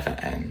never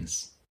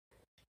ends.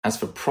 As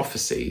for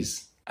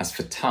prophecies, as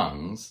for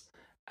tongues,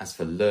 as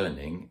for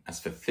learning, as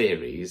for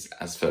theories,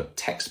 as for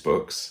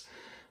textbooks,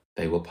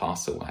 they will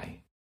pass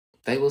away.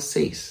 They will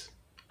cease.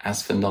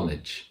 As for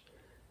knowledge,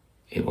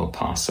 it will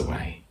pass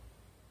away.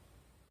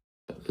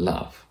 But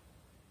love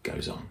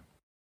goes on.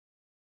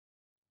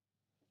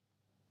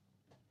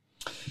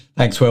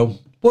 Thanks, Will.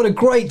 What a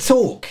great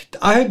talk.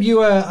 I hope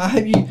you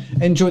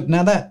enjoyed.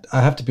 Now that,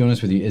 I have to be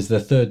honest with you, is the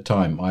third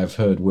time I've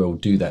heard Will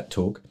do that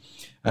talk.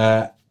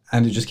 And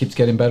it just keeps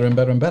getting better and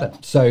better and better.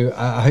 So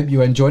I hope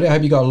you enjoyed it. I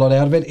hope you got a lot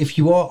out of it. If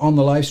you are on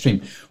the live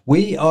stream,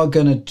 we are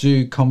going to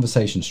do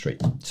Conversation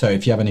Street. So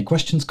if you have any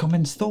questions,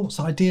 comments, thoughts,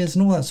 ideas,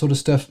 and all that sort of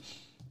stuff,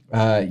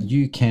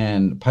 you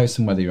can post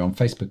them, whether you're on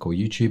Facebook or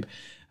YouTube.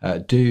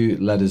 Do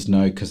let us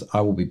know, because I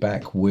will be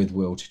back with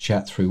Will to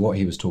chat through what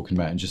he was talking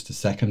about in just a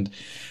second.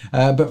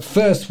 But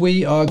first,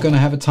 we are going to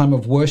have a time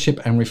of worship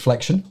and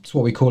reflection. That's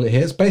what we call it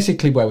here. It's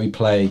basically where we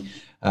play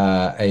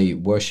a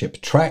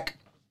worship track.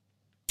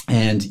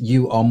 And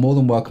you are more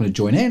than welcome to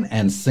join in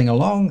and sing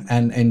along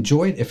and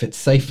enjoy it if it's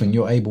safe and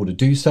you're able to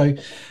do so.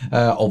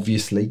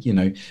 Obviously, you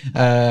know,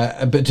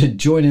 but to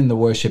join in the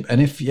worship.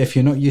 And if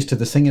you're not used to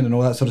the singing and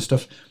all that sort of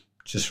stuff,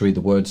 just read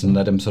the words and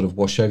let them sort of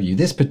wash over you.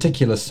 This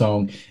particular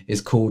song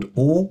is called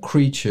All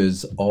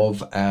Creatures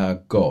of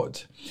Our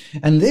God.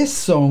 And this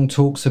song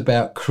talks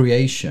about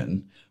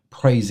creation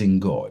praising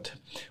God,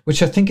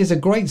 which I think is a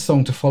great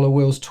song to follow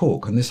Will's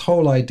talk. And this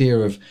whole idea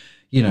of,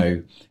 you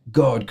know,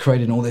 God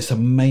creating all this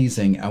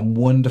amazing and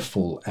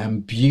wonderful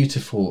and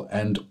beautiful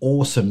and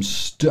awesome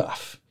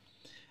stuff.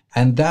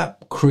 And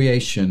that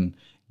creation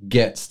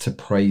gets to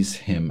praise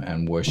him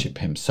and worship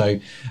him.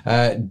 So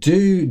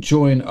do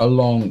join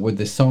along with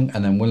this song,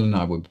 and then Will and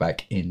I will be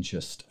back in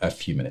just a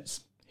few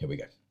minutes. Here we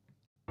go.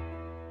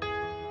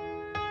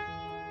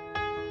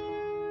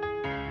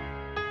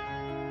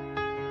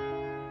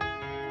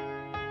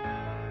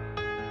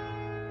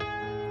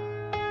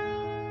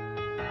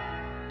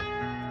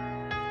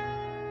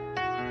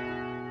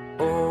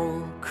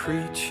 All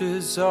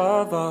creatures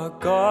of our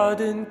God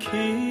and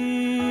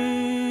King,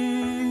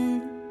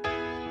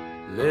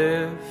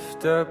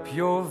 lift up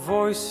your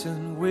voice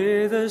and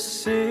with us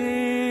sing.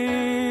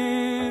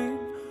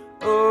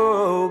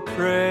 Oh,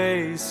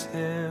 praise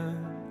him.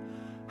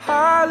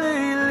 Hallelujah.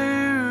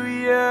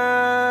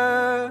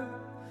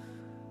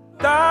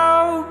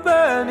 Thou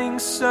burning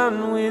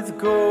sun with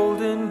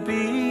golden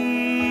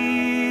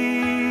beam,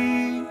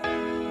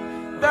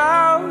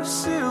 thou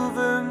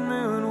silver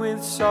moon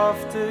with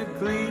softer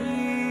gleam.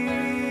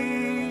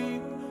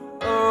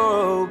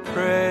 Oh,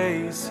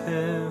 praise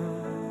him.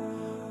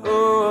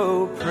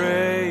 Oh,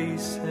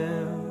 praise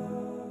him.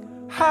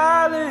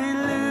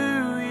 Hallelujah.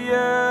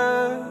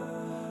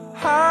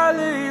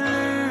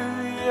 Hallelujah.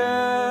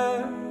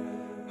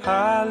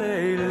 Hallelujah.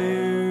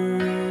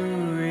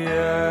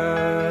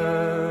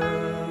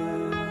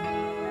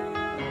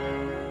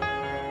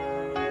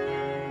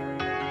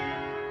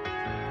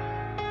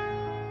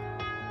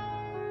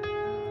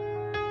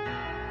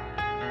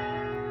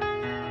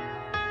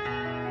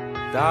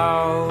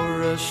 Thou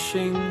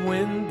rushing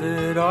wind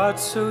that art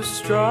so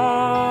strong,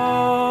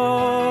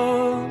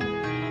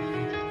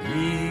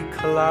 ye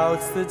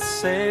clouds that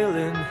sail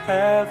in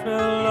heaven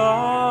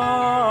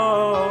along.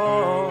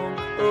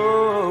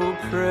 Oh,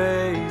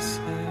 praise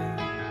him.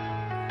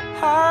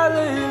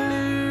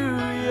 Hallelujah.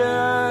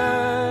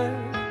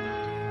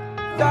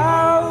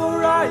 Thou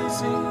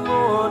rising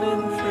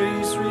morning,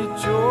 praise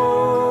rejoice.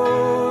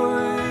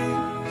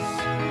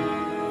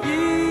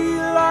 Ye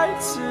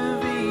lights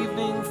of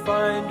evening,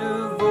 find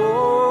a voice.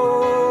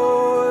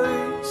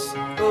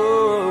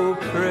 Oh,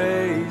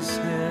 praise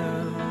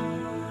him.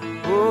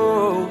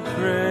 Oh,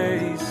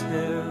 praise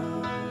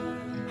him.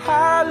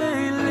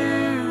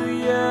 Hallelujah.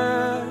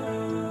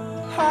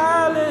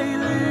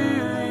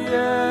 Hallelujah.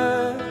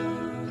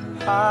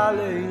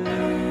 Hallelujah.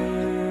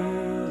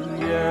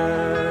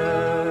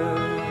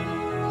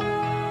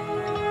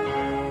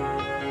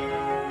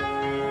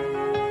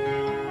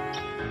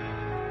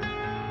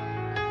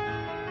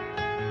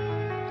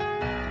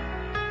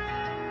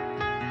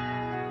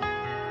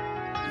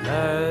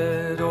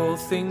 Let all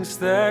things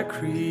their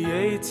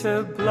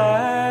Creator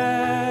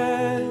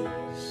bless,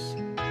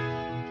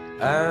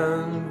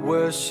 and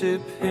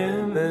worship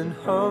him in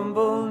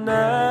humbleness.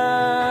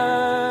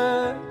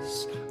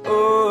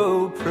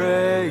 Oh,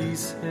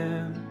 praise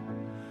him.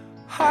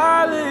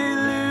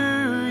 Hallelujah.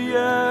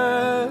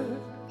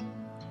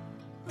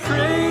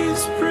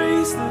 Praise,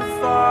 praise the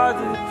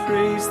Father,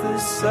 praise the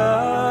Son,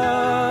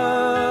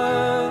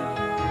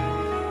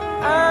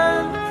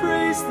 and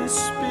praise the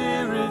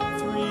Spirit,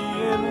 three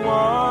in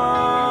one.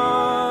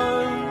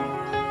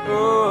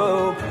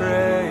 Oh,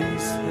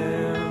 praise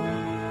him.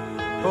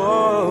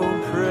 Oh,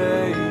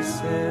 praise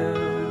him.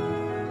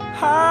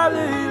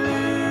 Hallelujah.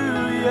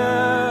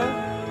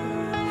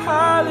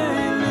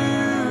 Hallelujah.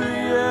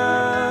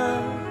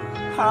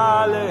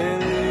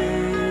 Hallelujah.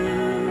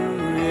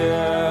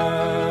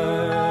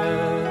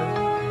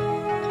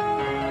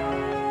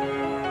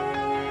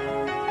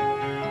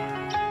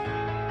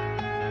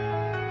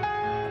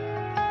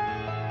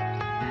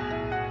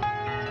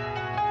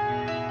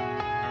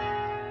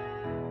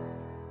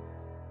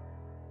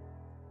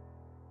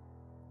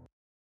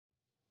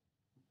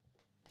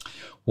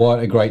 What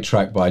a great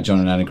track by John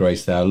and Anna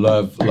Grace there. I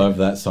love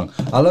that song.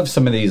 I love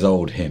some of these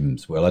old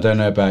hymns, Will. I don't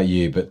know about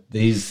you, but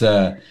these...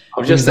 I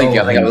was just thinking,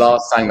 I think I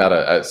last sang that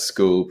at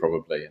school,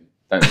 probably, and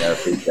don't think I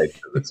appreciated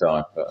it at the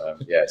time, but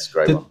yeah, it's a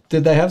great one.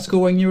 Did they have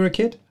school when you were a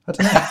kid? I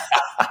don't know.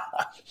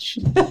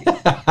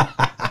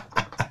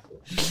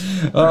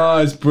 Oh,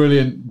 it's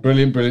brilliant.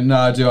 No,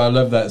 I do. I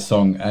love that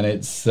song, and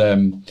it's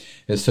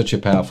such a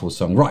powerful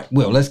song. Right,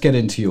 Will, let's get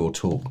into your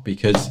talk,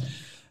 because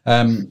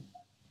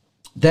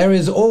there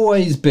has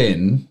always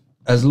been,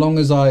 as long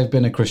as I've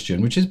been a Christian,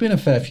 which has been a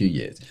fair few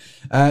years,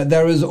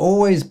 there has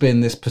always been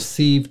this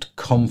perceived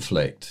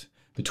conflict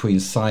between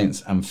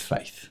science and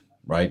faith,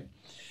 right?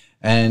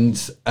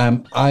 And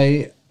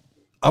I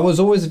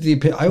was always of the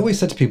opinion, I always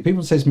said to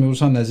people say to me all the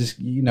time, there's this,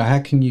 how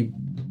can you,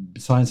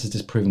 science has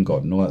disproven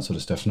God and all that sort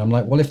of stuff. And I'm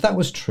like, well, if that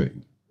was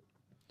true,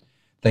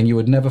 then you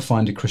would never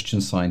find a Christian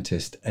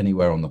scientist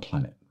anywhere on the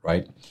planet,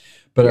 right?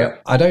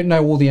 But I don't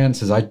know all the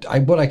answers.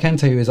 What I can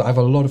tell you is I have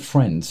a lot of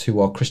friends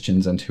who are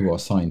Christians and who are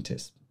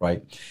scientists,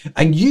 right?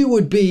 And you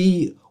would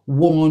be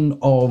one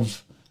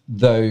of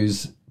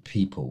those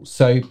people.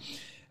 So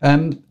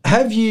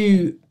have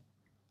you,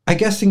 I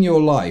guess in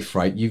your life,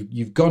 right,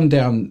 you've gone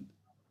down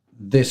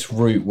this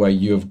route where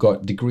you have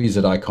got degrees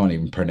that I can't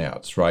even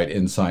pronounce, right,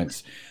 in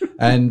science,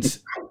 and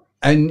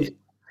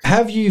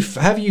have you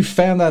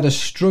found that a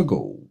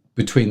struggle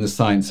between the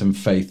science and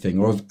faith thing,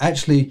 or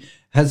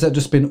has that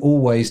just been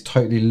always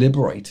totally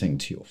liberating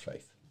to your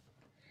faith?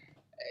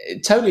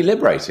 Totally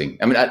liberating.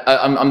 I mean,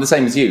 I'm the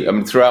same as you. I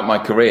mean, throughout my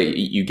career,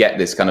 you get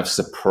this kind of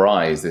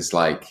surprise, this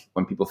like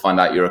when people find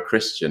out you're a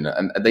Christian,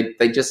 and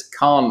they just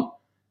can't,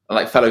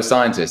 like fellow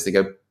scientists, they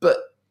go, but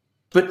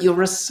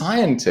you're a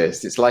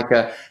scientist. It's like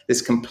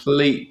this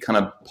complete kind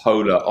of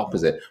polar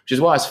opposite, which is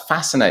why I was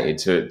fascinated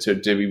to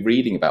be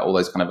reading about all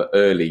those kind of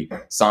early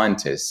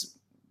scientists.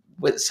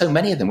 So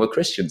many of them were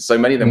Christians. So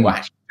many of them were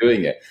actually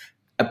doing it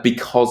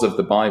because of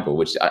the Bible,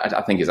 which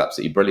I think is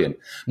absolutely brilliant.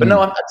 But no,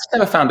 I've just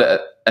never found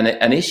it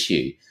an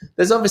issue.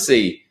 There's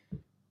obviously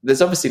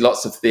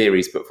lots of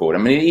theories put forward. I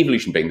mean,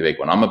 evolution being the big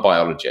one. I'm a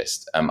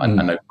biologist. I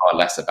know far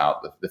less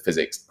about the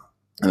physics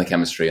and the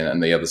chemistry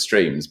and the other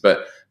streams,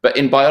 but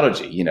in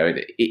biology,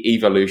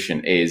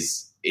 evolution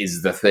is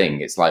the thing.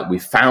 It's like we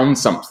found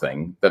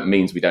something that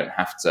means we don't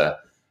have to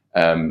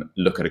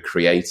look at a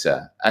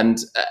creator. And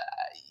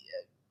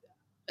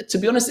to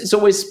be honest, it's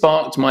always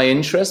sparked my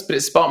interest, but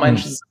it sparked my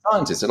interest as a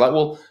scientist. It's like,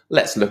 well,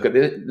 let's look at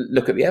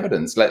the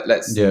evidence.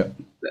 Let's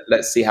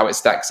see how it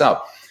stacks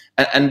up.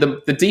 And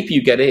the deeper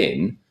you get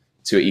in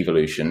to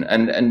evolution,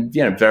 and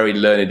very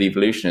learned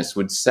evolutionists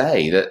would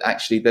say that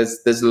actually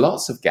there's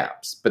lots of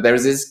gaps, but there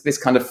is this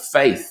kind of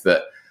faith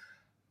that,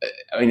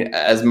 I mean,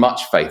 as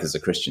much faith as a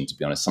Christian, to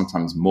be honest,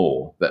 sometimes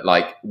more, that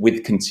like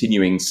with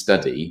continuing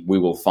study, we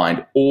will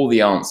find all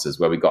the answers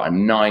where we've got a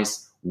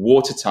nice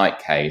watertight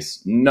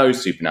case, no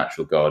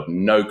supernatural God,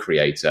 no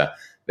creator.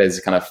 There's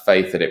a kind of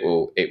faith that it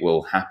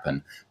will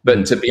happen.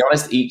 But to be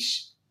honest,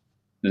 each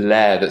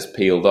layer that's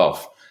peeled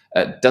off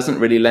doesn't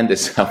really lend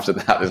itself to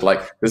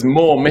that. There's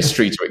more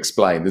mystery to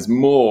explain. There's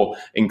more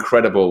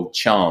incredible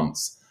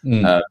chance.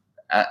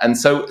 And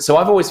so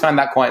I've always found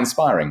that quite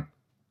inspiring.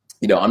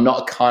 I'm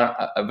not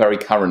a very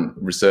current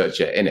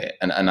researcher in it.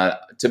 And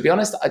to be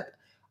honest,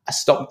 I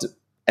stopped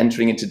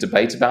entering into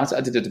debate about it.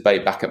 I did a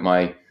debate back at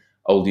my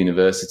old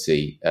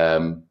university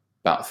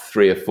about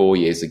 3 or 4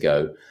 years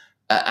ago.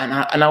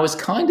 And I was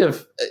kind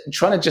of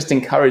trying to just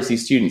encourage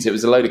these students. It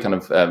was a load of kind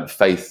of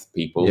faith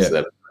people. Yeah. So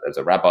there was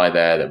a rabbi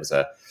there was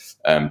a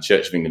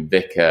Church of England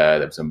vicar,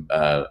 there was an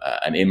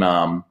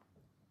imam,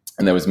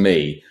 and there was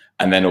me,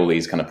 and then all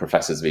these kind of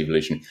professors of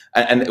evolution.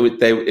 And it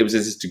was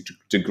this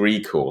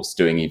degree course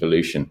doing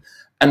evolution.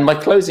 And my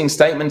closing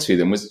statement to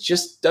them was,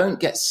 just don't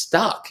get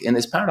stuck in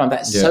this paradigm.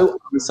 That's so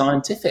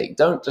unscientific.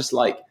 Don't just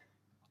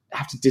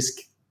have to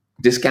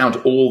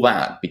discount all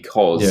that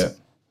because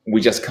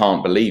we just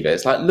can't believe it.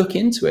 It's like, look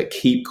into it,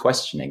 keep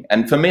questioning.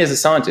 And for me as a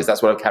scientist,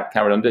 that's what I've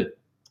carried on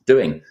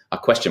doing. I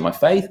question my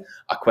faith,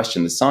 I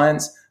question the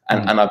science,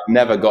 and I've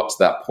never got to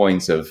that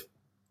point of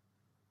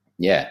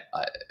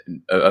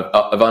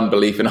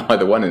unbelief in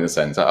either one, in a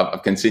sense.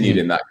 I've continued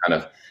in that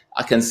kind of,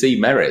 I can see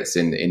merits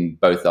in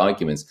both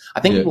arguments. I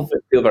think people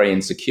feel very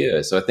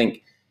insecure. So I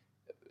think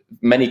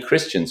many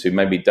Christians who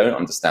maybe don't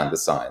understand the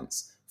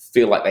science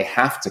feel like they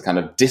have to kind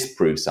of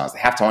disprove science. They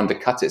have to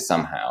undercut it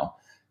somehow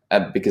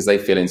because they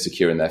feel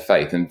insecure in their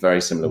faith, and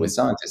very similar with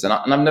scientists. And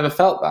I've never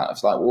felt that.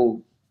 It's like,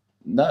 well,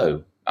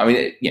 no. I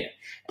mean,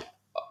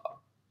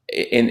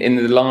 in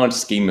the large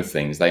scheme of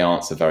things, they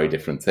answer very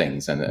different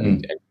things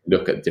and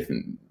look at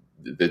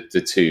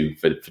the two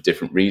for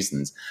different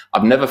reasons.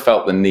 I've never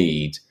felt the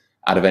need,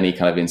 out of any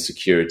kind of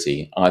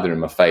insecurity, either in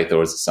my faith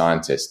or as a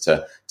scientist,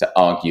 to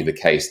argue the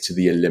case to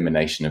the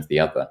elimination of the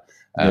other.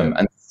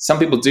 And some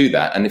people do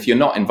that, and if you're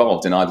not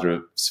involved in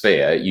either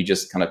sphere, you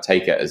just kind of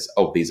take it as,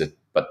 these are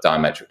but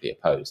diametrically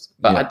opposed.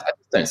 But I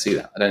don't see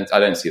that. I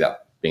don't see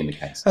that being the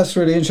case. That's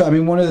really interesting. I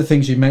mean, one of the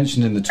things you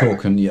mentioned in the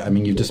talk, and I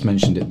mean, you've just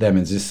mentioned it then,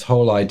 is this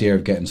whole idea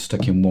of getting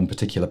stuck in one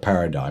particular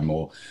paradigm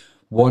or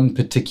one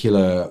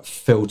particular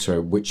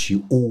filter which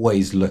you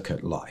always look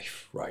at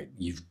life, right?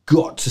 You've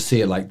got to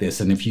see it like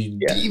this, and if you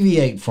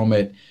deviate from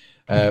it,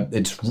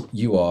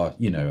 you are,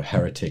 a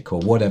heretic or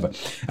whatever.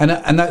 And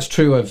that's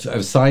true of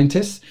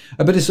scientists,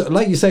 but it's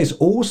like you say, it's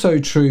also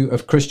true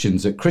of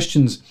Christians, that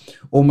Christians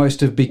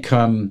almost have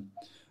become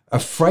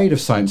afraid of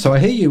science. So I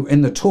hear you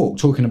in the talk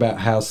talking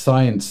about how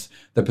science,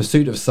 the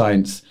pursuit of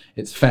science,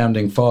 its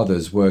founding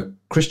fathers were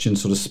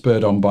Christians sort of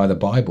spurred on by the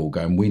Bible,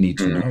 going, we need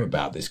to know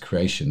about this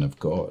creation of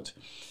God.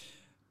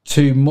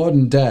 To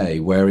modern day,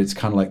 where it's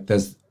kind of like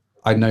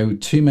I know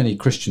too many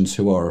Christians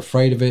who are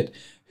afraid of it,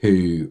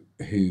 who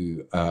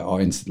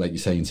are, like you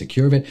say,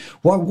 insecure of it.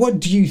 What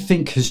do you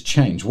think has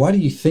changed? Why do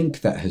you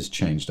think that has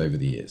changed over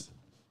the years?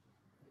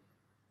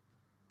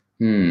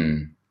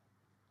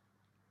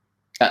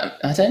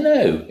 I don't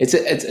know.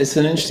 It's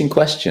an interesting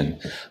question.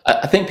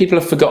 I think people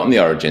have forgotten the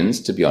origins,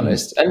 to be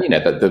honest. And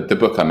the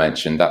book I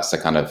mentioned, that's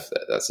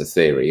a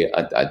theory.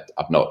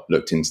 I've not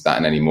looked into that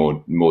in any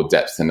more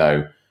depth to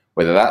know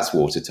whether that's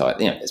watertight.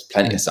 There's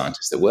plenty of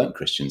scientists that weren't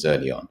Christians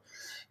early on,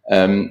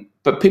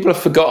 but people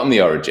have forgotten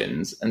the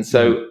origins, and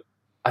so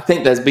I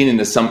think there's been an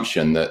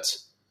assumption that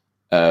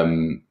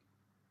I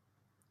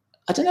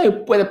don't know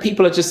whether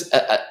people are just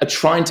are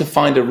trying to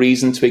find a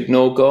reason to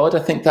ignore God. I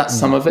think that's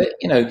some of it.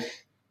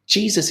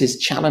 Jesus is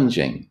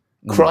challenging.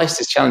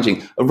 Christ is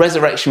challenging. A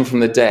resurrection from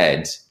the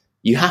dead,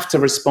 you have to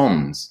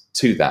respond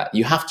to that.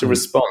 You have to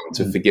respond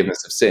to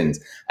forgiveness of sins.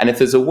 And if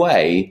there's a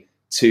way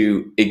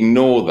to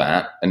ignore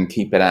that and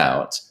keep it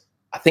out,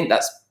 I think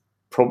that's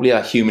probably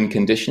our human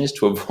condition, is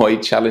to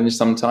avoid challenge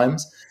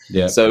sometimes.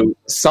 Yeah. So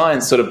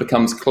science sort of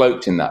becomes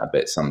cloaked in that a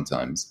bit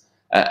sometimes.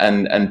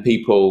 And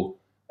people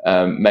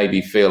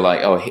maybe feel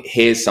like, oh,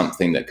 here's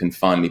something that can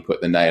finally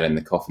put the nail in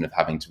the coffin of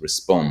having to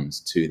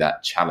respond to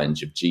that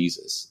challenge of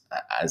Jesus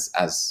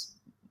as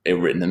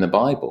written in the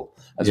Bible,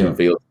 as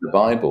revealed in the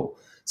Bible.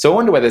 So I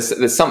wonder whether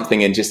there's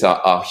something in just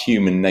our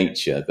human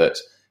nature that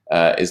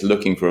is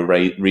looking for a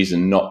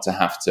reason not to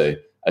have to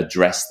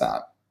address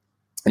that.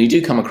 And you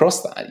do come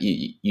across that.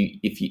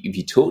 If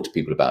you talk to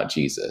people about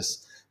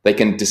Jesus, they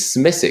can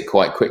dismiss it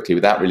quite quickly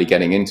without really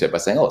getting into it by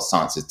saying, oh,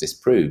 science is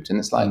disproved. And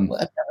it's like,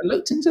 well, I've never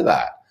looked into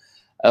that.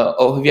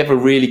 Or have you ever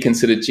really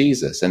considered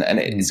Jesus? And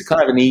it's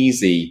kind of an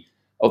easy,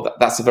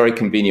 that's a very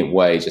convenient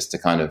way just to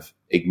kind of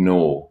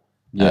ignore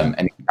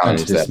any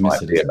challenge that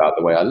might be about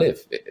the way I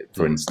live,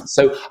 for instance.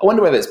 So I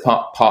wonder whether it's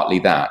partly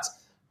that.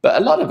 But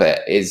a lot of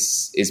it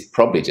is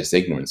probably just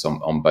ignorance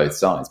on both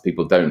sides.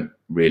 People don't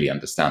really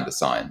understand the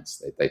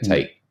science. They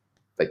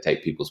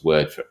take people's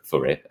word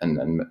for it,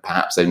 and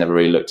perhaps they've never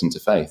really looked into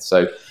faith.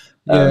 So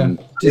do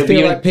you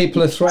feel like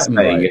people are threatened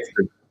by it?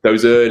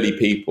 Those early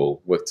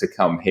people were to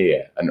come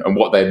here and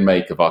what they'd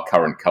make of our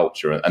current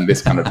culture and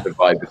this kind of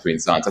divide between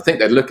science, I think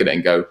they'd look at it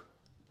and go,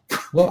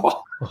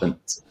 what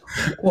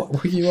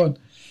were you on?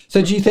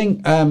 So do you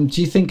think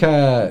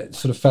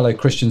sort of fellow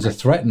Christians are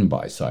threatened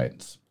by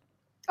science?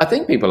 I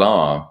think people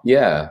are,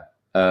 yeah.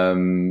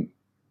 And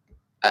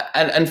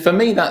for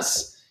me,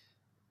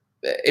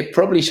 it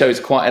probably shows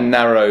quite a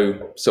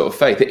narrow sort of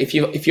faith.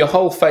 If your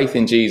whole faith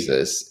in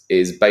Jesus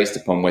is based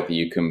upon whether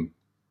you can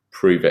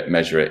prove it,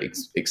 measure it,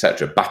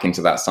 etc., back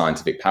into that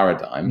scientific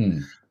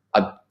paradigm,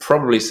 I'd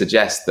probably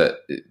suggest that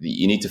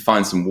you need to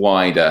find some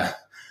wider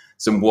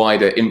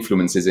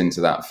influences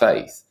into that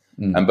faith.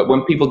 But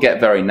when people get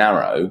very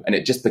narrow and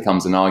it just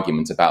becomes an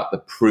argument about the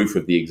proof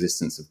of the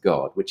existence of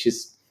God, which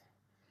is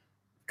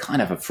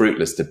kind of a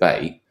fruitless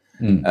debate,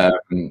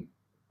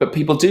 but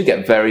people do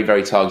get very,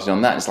 very targeted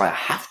on that. It's like, I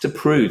have to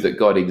prove that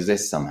God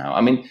exists somehow.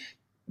 I mean,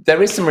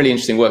 there is some really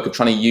interesting work of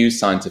trying to use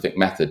scientific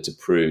method to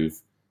prove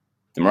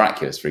the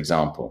miraculous, for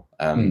example.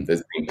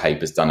 There's been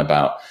papers done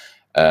about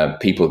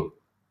people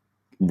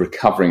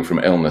recovering from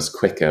illness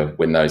quicker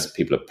when those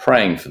people are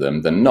praying for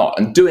them than not,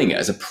 and doing it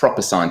as a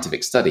proper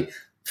scientific study.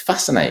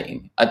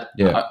 Fascinating. I'm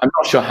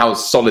not sure how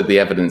solid the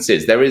evidence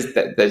is.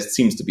 There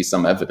seems to be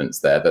some evidence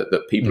there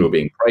that people who are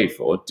being prayed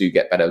for do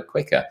get better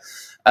quicker.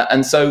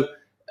 And so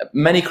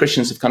many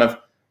Christians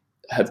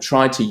have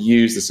tried to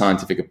use the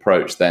scientific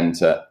approach then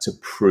to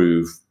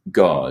prove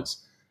God.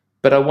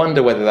 But I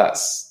wonder whether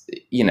that's, do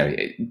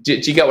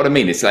you get what I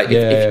mean? It's like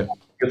if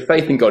your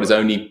faith in God is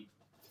only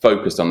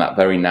focused on that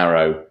very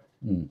narrow,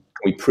 can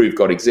we prove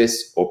God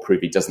exists or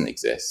prove he doesn't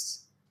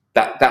exist?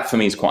 That for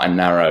me is quite a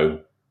narrow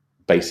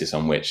basis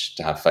on which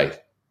to have faith.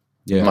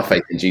 My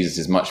faith in Jesus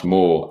is much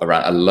more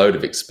around a load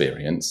of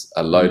experience,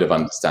 a load of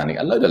understanding,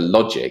 a load of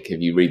logic. If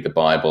you read the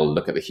Bible,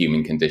 look at the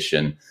human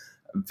condition,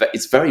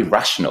 it's very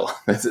rational.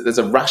 There's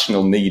a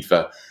rational need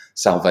for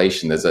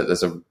salvation. There's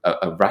a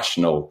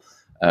rational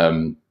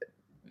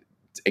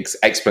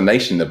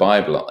explanation in the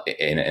Bible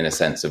in a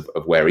sense of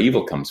where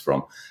evil comes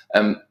from.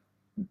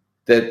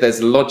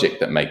 There's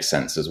logic that makes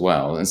sense as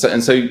well. And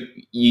so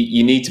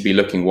you need to be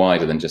looking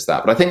wider than just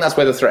that. But I think that's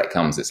where the threat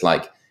comes. It's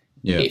like,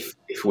 if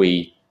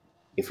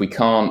we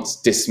can't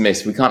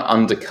dismiss, we can't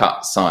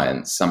undercut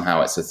science,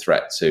 somehow it's a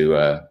threat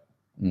to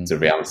the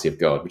reality of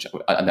God, which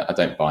I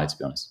don't buy, to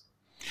be honest.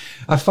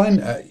 I find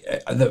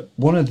that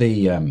one of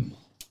the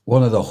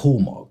one of the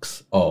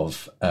hallmarks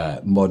of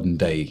modern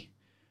day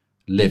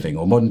living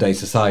or modern day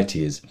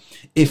society is,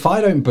 if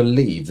I don't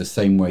believe the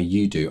same way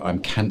you do, I'm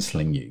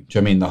cancelling you. Do you know what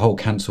I mean? The whole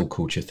cancel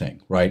culture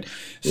thing, right?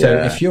 So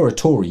if you're a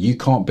Tory, you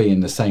can't be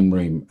in the same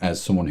room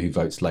as someone who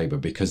votes Labour,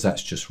 because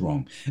that's just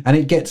wrong. And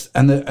it gets,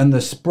 and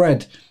the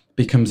spread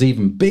becomes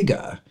even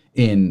bigger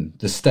in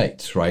the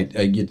States, right?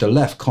 The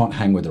left can't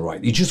hang with the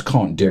right. You just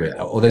can't do it.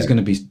 Or there's going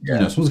to be,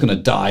 someone's going to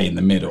die in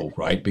the middle,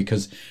 right?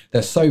 Because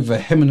they're so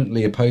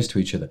vehemently opposed to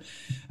each other.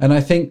 And I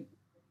think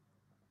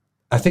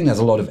there's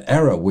a lot of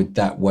error with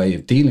that way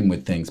of dealing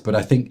with things. But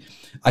I think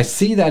I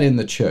see that in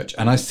the church,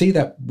 and I see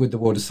that with the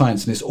world of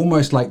science. And it's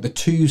almost like the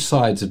two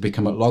sides have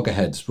become at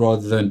loggerheads,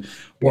 rather than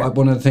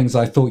one of the things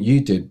I thought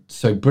you did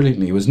so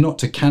brilliantly was not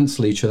to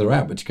cancel each other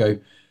out, but to go,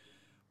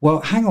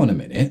 well, hang on a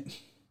minute.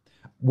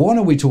 One,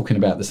 are we talking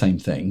about the same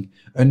thing?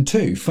 And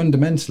two,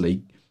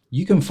 fundamentally,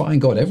 you can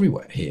find God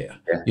everywhere here,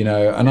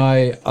 and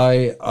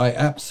I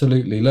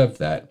absolutely love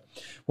that.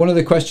 One of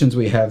the questions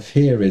we have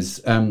here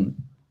is,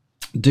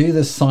 do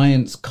the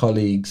science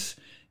colleagues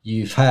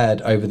you've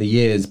had over the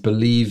years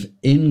believe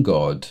in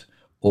God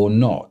or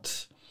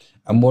not?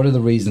 And what are the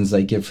reasons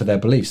they give for their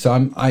beliefs?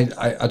 So I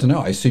don't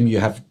know. I assume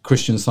you have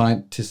Christian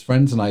scientist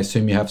friends, and I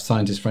assume you have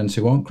scientist friends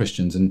who aren't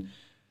Christians. And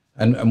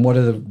what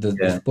are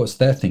what's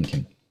their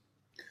thinking?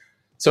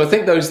 So I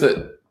think those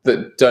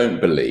that don't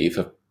believe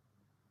have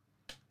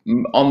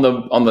on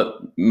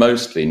the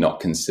mostly not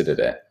considered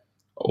it,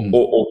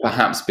 or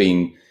perhaps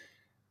been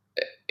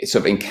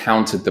sort of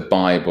encountered the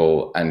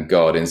Bible and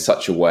God in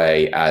such a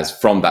way as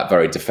from that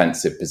very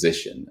defensive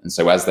position. And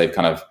so as they've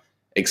kind of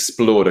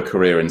explored a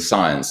career in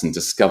science and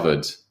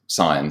discovered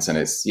science, and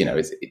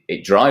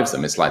it drives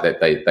them, it's like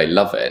they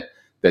love it.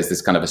 There's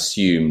this kind of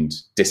assumed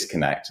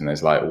disconnect, and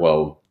there's like,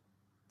 well,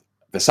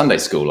 the Sunday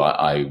school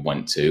I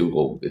went to,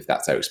 or if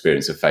that's their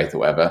experience of faith or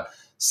whatever,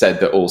 said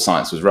that all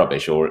science was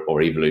rubbish,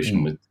 or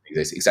evolution was,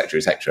 et cetera,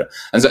 et cetera.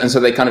 And so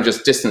they kind of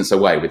just distance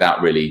away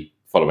without really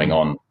following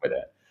on with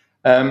it.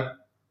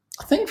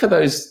 I think for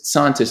those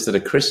scientists that are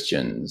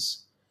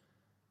Christians,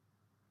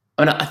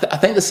 I mean, I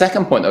think the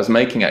second point I was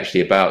making actually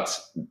about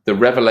the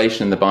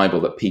revelation in the Bible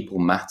that people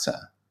matter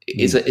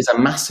is a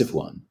massive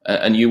one.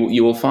 And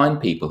you will find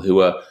people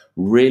who are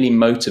really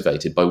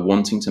motivated by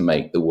wanting to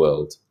make the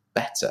world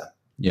better.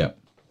 Yeah.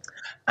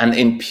 And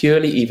in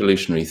purely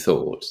evolutionary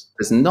thought,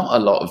 there's not a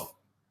lot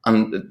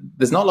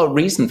of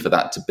reason for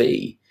that to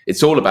be.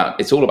 It's all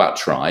about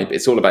tribe.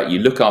 It's all about you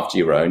look after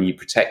your own, you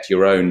protect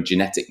your own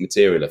genetic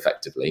material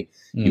effectively.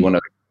 You want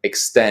to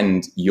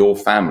extend your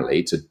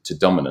family to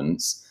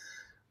dominance,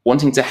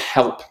 wanting to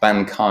help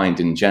mankind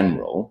in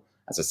general.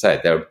 As I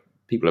said, there are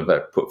people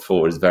have put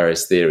forward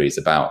various theories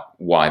about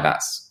why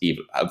that's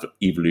of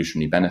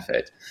evolutionary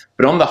benefit.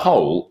 But on the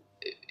whole,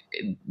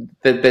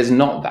 there's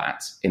not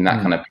that in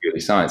that kind of purely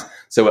science.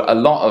 So a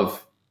lot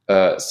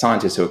of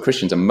scientists who are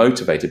Christians are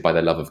motivated by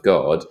their love of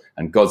God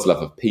and God's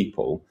love of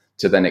people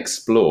to then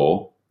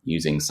explore,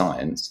 using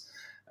science,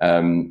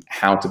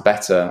 how to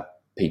better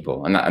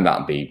people. And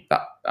that'd be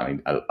that. I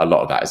mean, a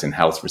lot of that is in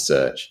health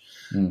research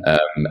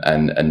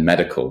and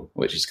medical,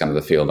 which is kind of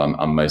the field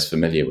I'm most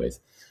familiar with.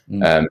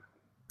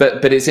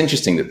 But it's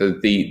interesting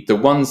that the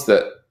ones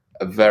that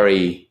are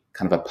very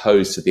kind of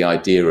opposed to the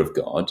idea of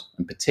God,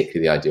 and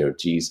particularly the idea of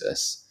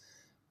Jesus,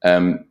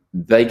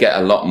 they get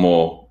a lot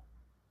more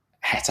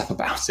het up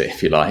about it,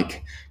 if you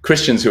like.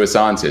 Christians who are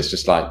scientists,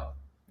 just like,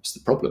 what's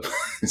the problem?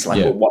 It's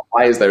like, well,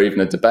 why is there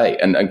even a debate?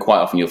 And quite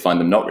often you'll find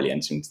them not really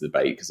entering into the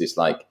debate, because it's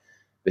like,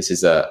 this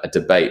is a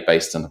debate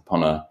based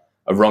upon a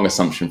wrong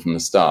assumption from the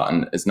start,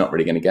 and it's not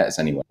really going to get us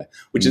anywhere,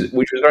 which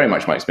was very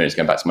much my experience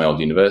going back to my old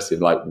university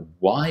of like,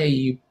 why are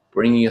you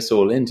bringing us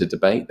all in to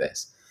debate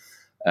this?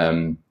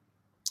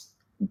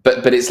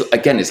 But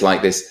it's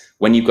like this,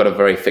 when you've got a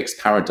very fixed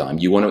paradigm,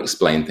 you want to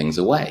explain things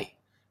away.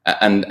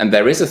 And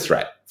there is a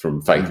threat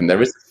from faith, and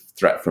there is a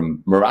threat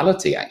from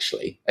morality,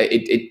 actually.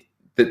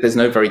 There's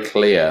no very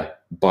clear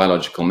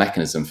biological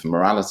mechanism for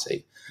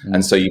morality.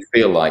 And so you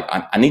feel like,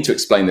 I need to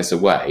explain this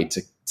away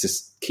to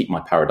keep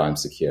my paradigm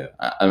secure.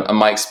 And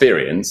my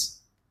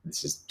experience,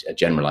 this is a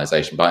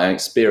generalization, but my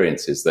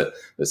experience is that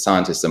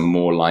scientists are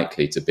more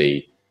likely to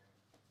be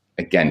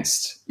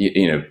against,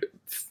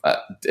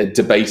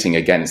 debating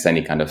against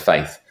any kind of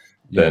faith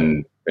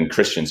than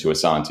Christians who are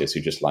scientists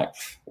who just like,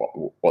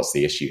 what's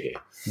the issue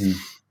here?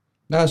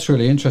 That's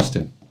really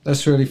interesting.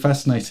 That's really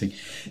fascinating.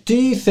 Do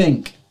you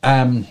think,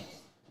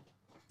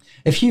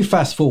 if you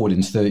fast forward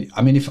into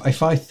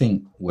if I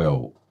think,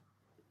 Will,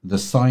 the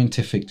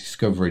scientific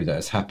discovery that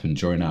has happened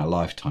during our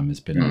lifetime has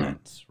been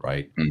immense,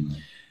 right?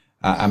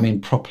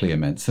 Properly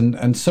immense.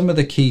 And some of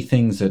the key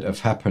things that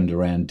have happened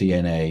around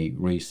DNA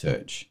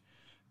research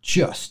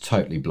just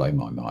totally blow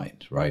my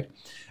mind, right?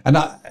 And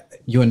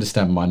you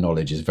understand my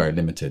knowledge is very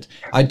limited.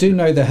 I do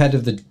know the head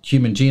of the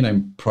Human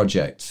Genome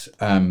Project.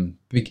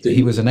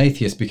 He was an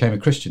atheist, became a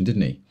Christian,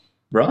 didn't he?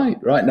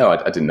 Right. No,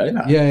 I didn't know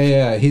that.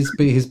 Yeah.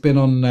 He's been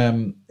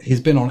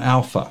on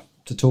Alpha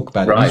to talk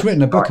about it. He's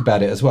written a book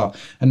about it as well.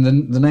 And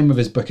the name of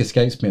his book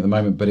escapes me at the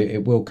moment, but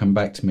it will come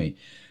back to me.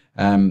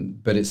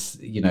 But it's,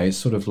 it's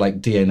sort of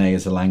like DNA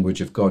is a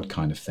language of God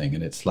kind of thing.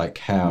 And it's like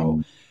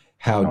how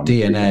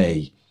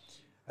DNA,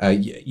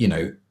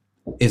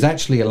 is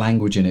actually a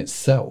language in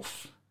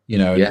itself,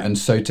 and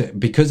so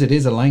because it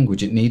is a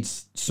language, it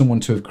needs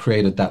someone to have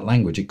created that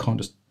language. It can't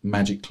just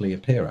magically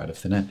appear out of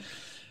thin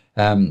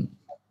air.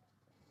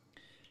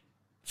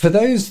 For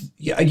those,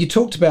 you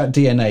talked about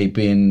DNA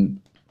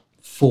being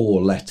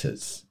 4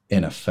 letters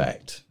in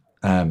effect.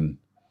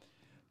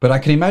 But I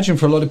can imagine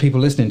for a lot of people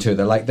listening to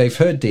it, they've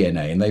heard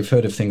DNA and they've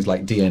heard of things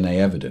like DNA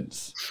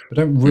evidence, but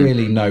don't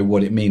really know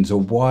what it means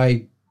or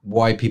why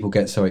people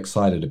get so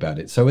excited about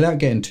it. So without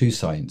getting too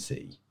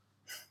sciencey,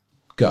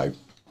 go.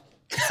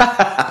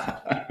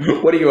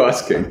 What are you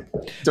asking?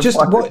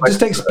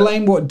 Just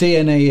explain what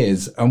DNA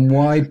is and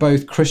why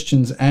both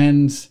Christians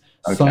and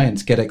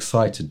science get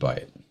excited by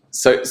it.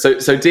 So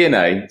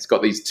DNA, it's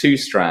got these 2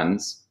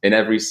 strands in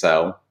every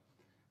cell,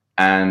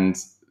 and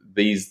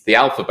the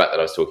alphabet that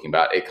I was talking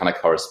about, it kind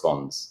of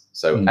corresponds.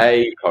 So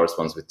A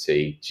corresponds with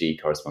T, G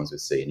corresponds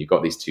with C, and you've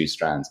got these 2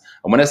 strands.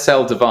 And when a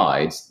cell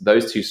divides,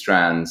 those 2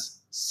 strands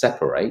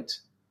separate,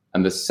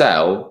 and the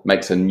cell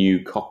makes a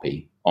new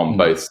copy on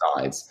both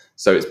sides.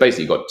 So it's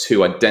basically got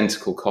 2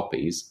 identical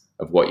copies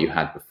of what you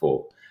had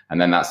before. And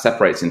then that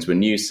separates into a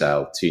new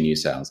cell, 2 new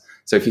cells.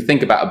 So if you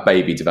think about a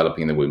baby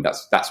developing in the womb,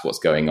 that's what's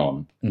going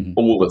on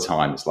all the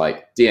time. It's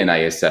like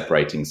DNA is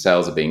separating,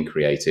 cells are being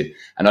created.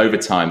 And over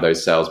time,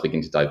 those cells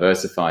begin to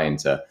diversify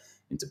into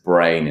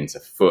brain, into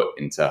foot,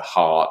 into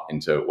heart,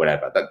 into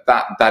whatever.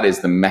 That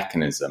is the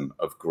mechanism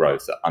of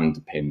growth that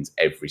underpins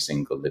every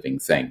single living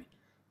thing.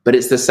 But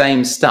it's the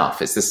same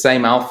stuff. It's the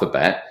same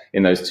alphabet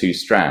in those 2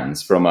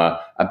 strands, from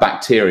a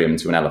bacterium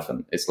to an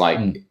elephant. It's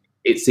like,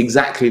 it's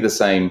exactly the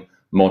same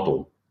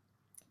model.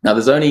 Now,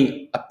 there's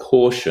only a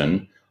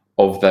portion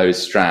of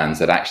those strands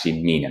that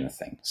actually mean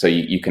anything. So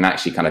you can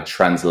actually kind of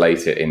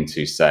translate it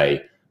into,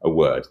 say, a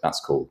word.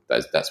 That's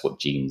what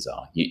genes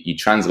are. You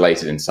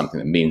translate it into something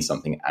that means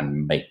something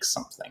and makes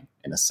something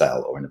in a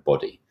cell or in a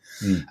body.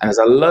 And there's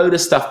a load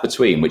of stuff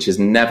between, which has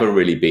never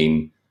really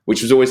been,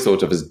 which was always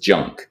thought of as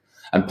junk.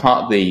 And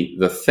part of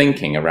the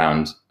thinking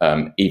around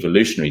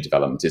evolutionary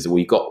development is that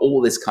we've got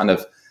all this kind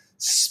of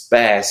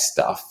spare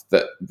stuff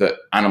that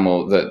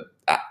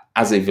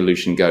as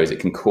evolution goes,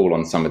 it can call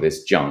on some of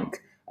this junk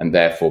and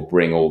therefore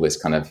bring all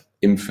this kind of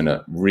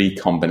infinite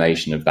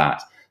recombination of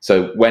that.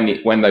 So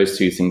when those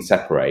 2 things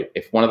separate,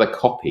 if one of the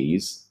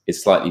copies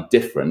is slightly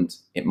different,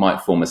 it might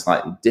form a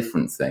slightly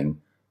different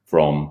thing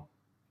from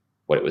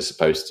what it was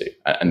supposed to.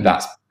 And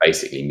that's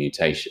basically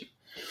mutation.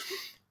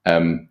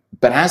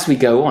 But as we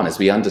go on, as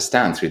we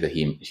understand through the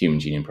Human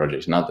Genome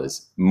Project and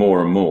others,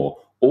 more and more,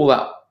 all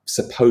that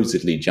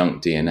supposedly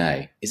junk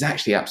DNA is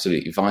actually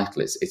absolutely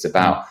vital. It's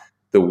about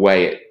the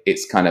way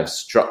it's kind of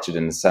structured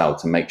in the cell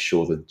to make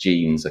sure the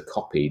genes are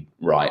copied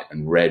right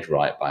and read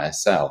right by a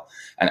cell.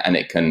 And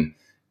it can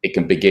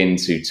begin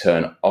to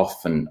turn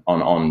off and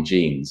on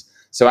genes.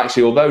 So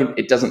actually, although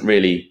it doesn't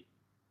really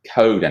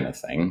code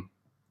anything,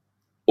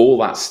 all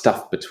that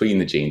stuff between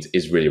the genes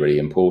is really, really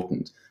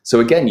important. So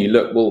again, you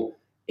look, well,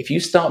 if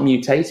you start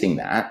mutating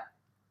that,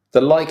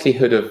 the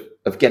likelihood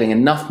of getting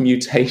enough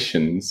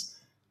mutations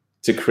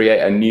to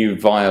create a new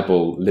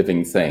viable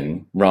living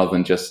thing rather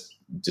than just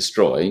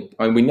destroy.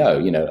 I mean, we know,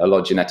 a lot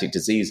of genetic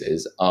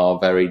diseases are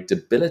very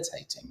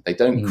debilitating. They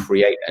don't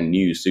create a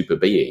new super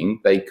being.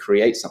 They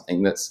create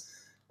something that's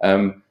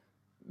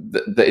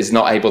that is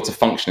not able to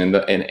function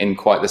in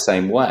quite the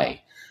same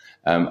way.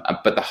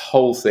 But the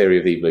whole theory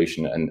of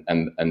evolution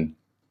and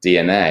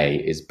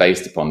DNA is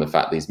based upon the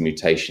fact these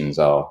mutations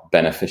are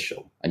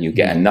beneficial, and you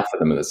get enough of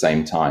them at the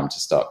same time to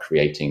start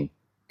creating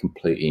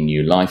completely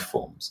new life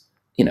forms,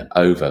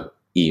 over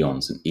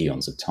eons and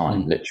eons of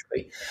time,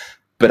 literally.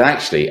 But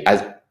actually,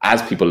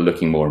 as people are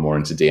looking more and more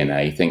into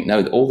DNA, think,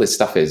 no, all this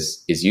stuff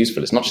is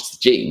useful. It's not just the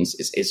genes,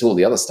 it's all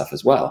the other stuff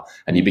as well.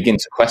 And you begin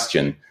to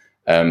question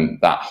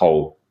that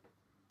whole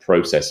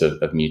process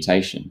of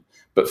mutation.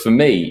 But for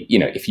me,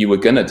 if you were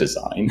going to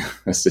design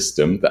a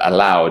system that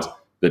allowed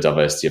the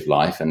diversity of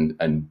life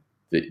and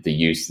the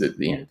use,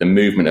 the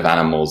movement of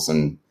animals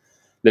and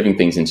living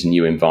things into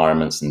new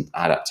environments and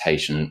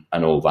adaptation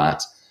and all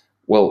that,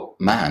 well,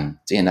 man,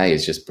 DNA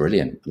is just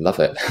brilliant. Love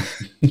it.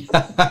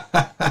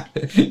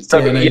 So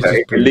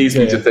it leads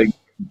me to think,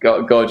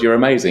 God, you're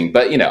amazing.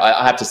 But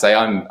I have to say,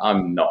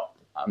 I'm not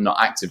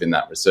active in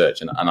that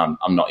research, and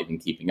I'm not even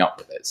keeping up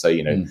with it. So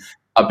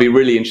I'd be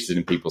really interested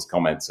in people's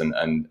comments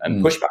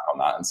and push back on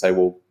that and say,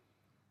 well,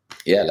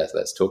 yeah,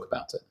 let's talk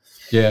about it.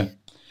 Yeah.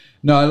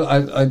 No,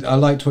 I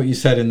liked what you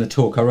said in the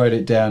talk. I wrote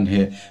it down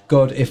here.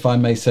 God, if I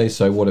may say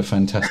so, what a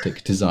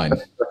fantastic design.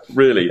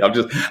 Really,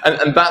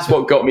 and that's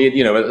what got me,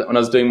 when I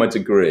was doing my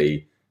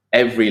degree,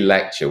 every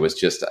lecture was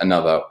just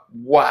another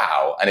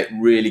wow. And it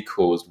really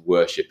caused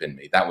worship in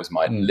me. That was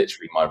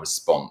literally my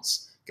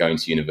response going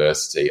to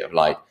university of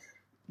like,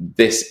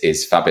 this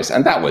is fabulous.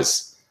 And that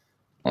was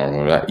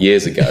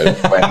years ago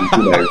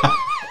when,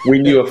 we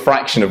knew a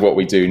fraction of what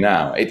we do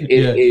now. It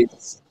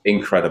is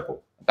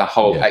incredible. The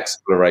whole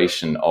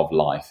exploration of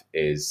life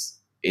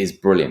is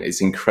brilliant.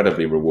 It's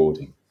incredibly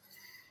rewarding.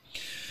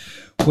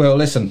 Well,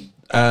 listen,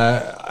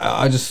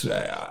 I just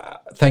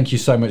thank you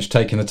so much for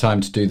taking the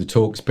time to do the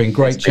talk. It's been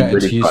great chatting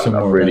to you some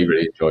more. I've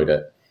really enjoyed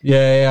it.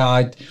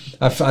 Yeah.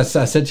 I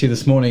said to you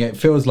this morning, it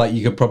feels like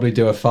you could probably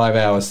do a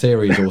 5-hour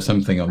series or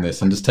something on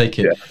this and just take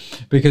it,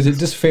 because it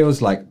just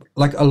feels like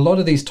a lot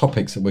of these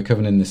topics that we're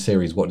covering in this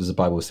series. What does the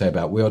Bible say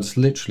about? We are just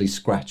literally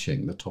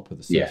scratching the top of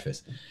the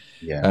surface.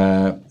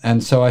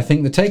 And so I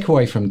think the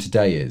takeaway from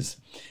today is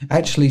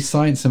actually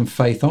science and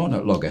faith aren't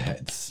at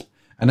loggerheads,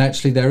 and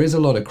actually there is a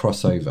lot of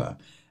crossover,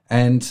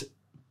 and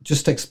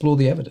just explore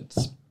the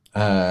evidence,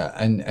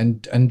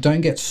 and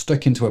don't get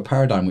stuck into a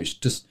paradigm which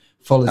just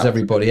follows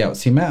everybody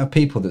else. The amount of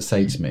people that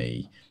say to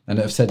me and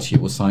have said to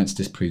you, well, science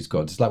disproves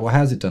God. It's like, well,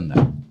 how's it done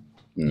that?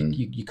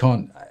 You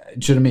can't,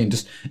 do you know what I mean?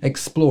 Just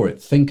explore it,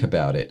 think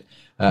about it.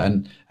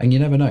 And you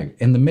never know.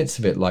 In the midst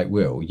of it, like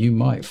Will, you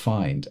might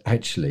find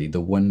actually the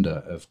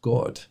wonder of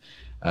God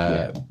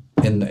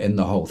in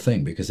the whole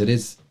thing, because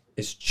it's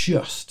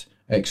just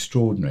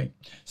extraordinary.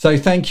 So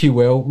thank you,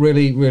 Will.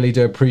 Really, really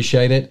do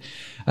appreciate it.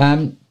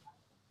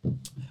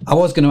 I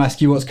was going to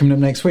ask you what's coming up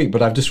next week,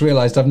 but I've just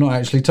realised I've not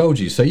actually told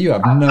you, so you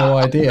have no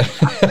idea.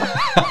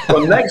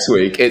 Well, next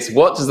week, it's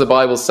what does the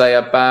Bible say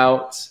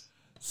about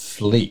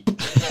sleep?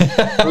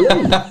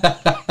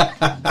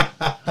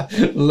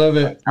 Love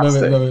it.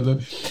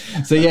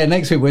 So yeah,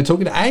 next week we're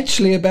talking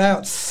actually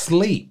about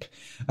sleep.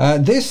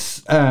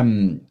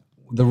 The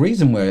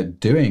reason we're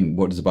doing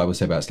what does the Bible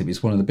say about sleep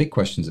is one of the big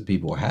questions that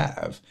people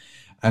have,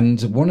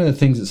 and one of the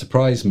things that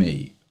surprised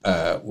me,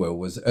 Will,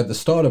 was at the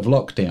start of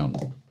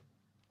lockdown.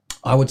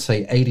 I would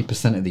say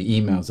 80% of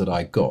the emails that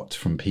I got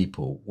from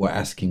people were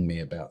asking me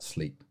about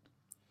sleep.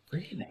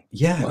 Really?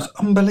 Yeah, it was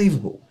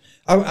unbelievable.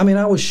 I mean,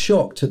 I was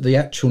shocked at the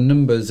actual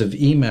numbers of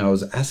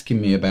emails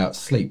asking me about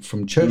sleep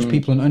from church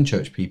people and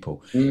unchurched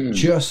people,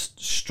 just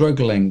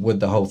struggling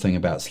with the whole thing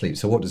about sleep.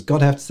 So what does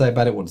God have to say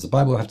about it? What does the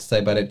Bible have to say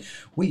about it?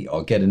 We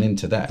are getting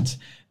into that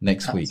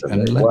next week.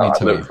 And let me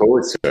tell you. I look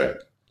forward to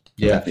it.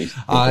 Yeah,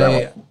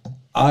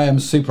 I am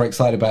super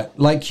excited about,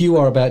 like you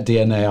are about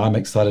DNA, I'm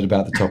excited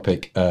about the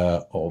topic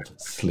of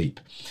sleep.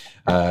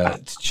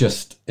 It's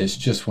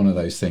just one of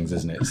those things,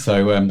 isn't it?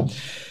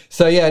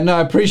 So yeah, no,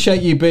 I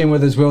appreciate you being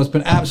with us, Will. It's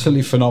been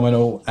absolutely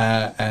phenomenal,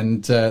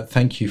 and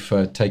thank you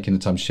for taking the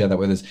time to share that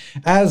with us.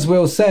 As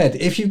Will said,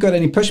 if you've got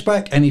any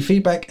pushback, any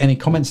feedback, any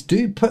comments,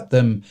 do put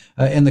them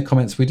in the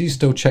comments. We do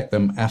still check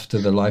them after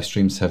the live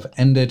streams have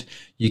ended.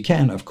 You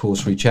can, of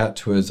course, reach out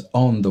to us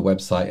on the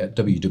website at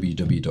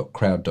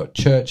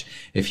www.crowd.church.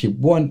 If you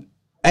want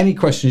any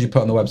questions you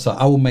put on the website,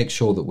 I will make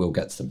sure that Will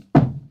gets them.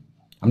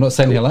 I'm not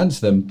saying he'll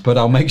answer them, but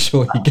I'll make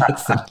sure he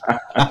gets them.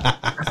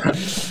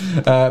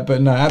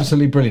 But no,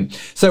 absolutely brilliant.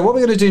 So what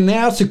we're going to do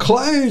now to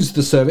close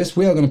the service,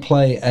 we are going to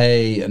play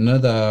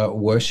another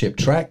worship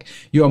track.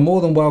 You are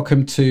more than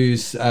welcome to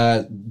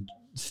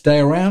stay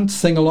around,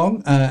 sing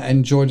along,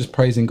 enjoy just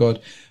praising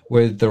God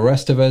with the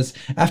rest of us.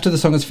 After the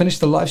song is finished,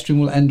 the live stream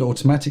will end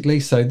automatically.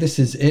 So this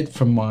is it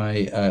from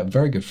my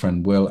very good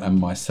friend Will and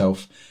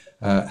myself.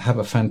 Have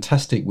a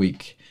fantastic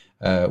week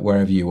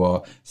wherever you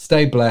are.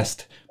 Stay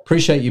blessed.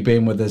 Appreciate you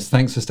being with us.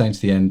 Thanks for staying to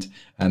the end.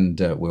 And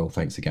Will,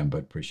 thanks again, bud.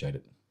 Appreciate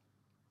it.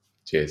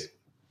 Cheers.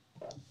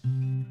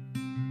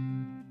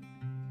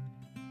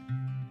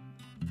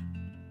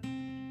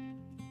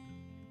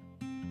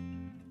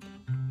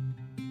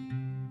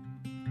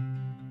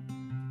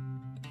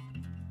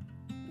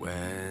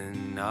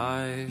 When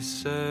I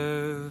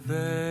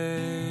survey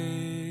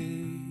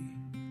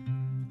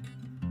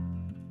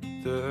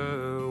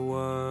the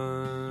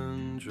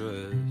wondrous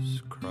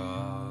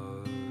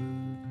cross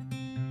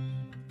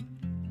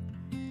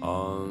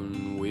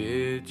on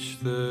which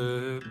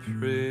the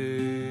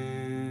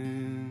Prince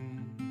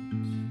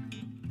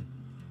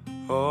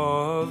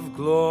of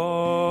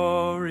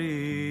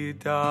Glory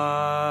died,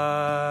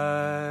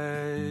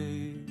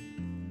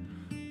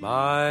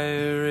 my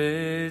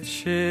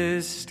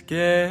richest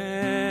gain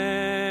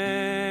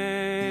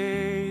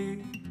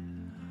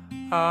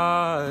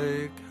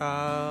I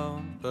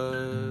count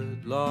but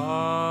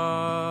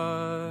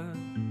loss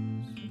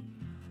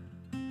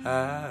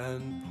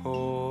and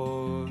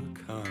pour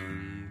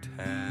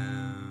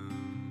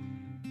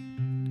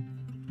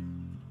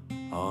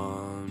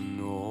on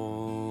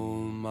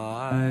all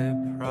my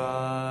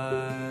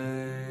pride.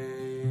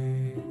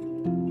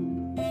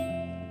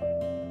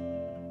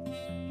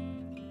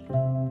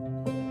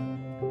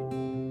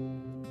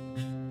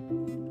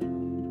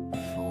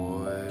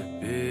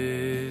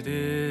 Forbid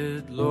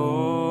it, Lord,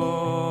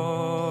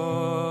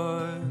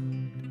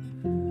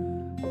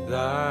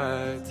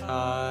 that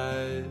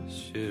I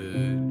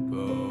should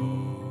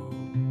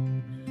boast,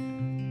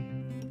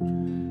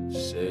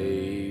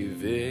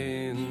 save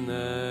in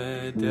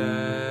the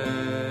death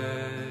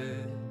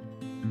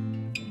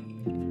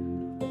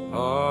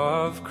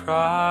of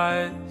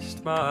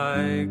Christ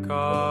my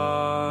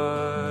God.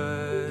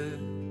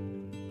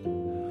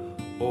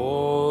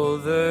 All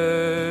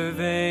the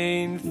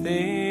vain things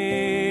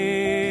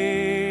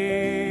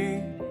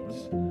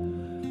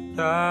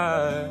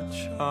that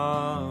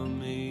charm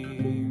me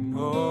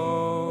most,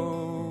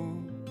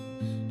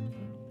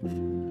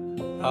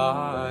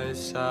 I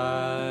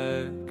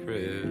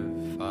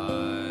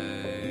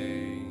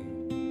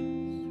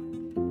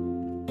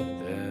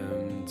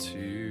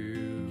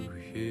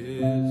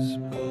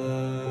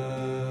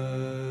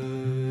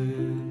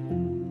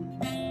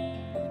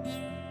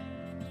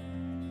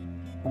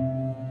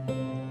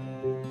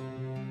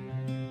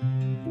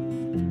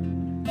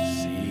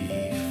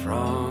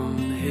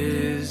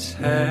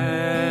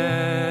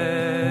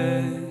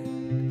head,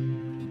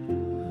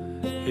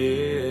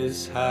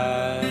 his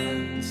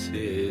hands,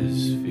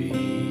 his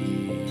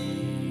feet,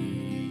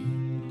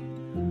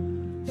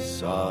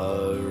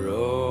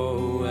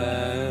 sorrow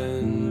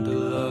and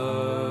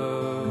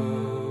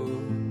love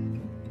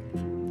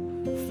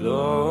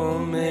flow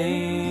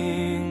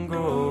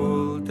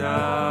mingled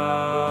down.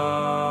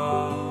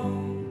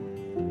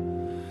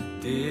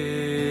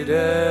 Did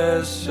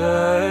as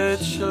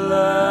such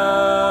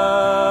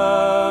love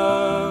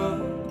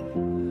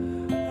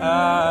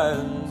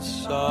and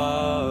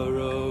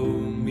sorrow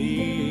meet,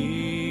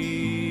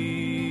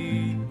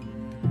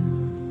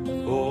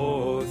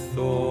 or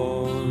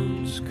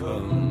thorns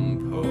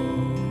compose,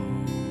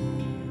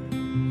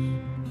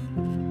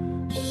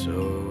 so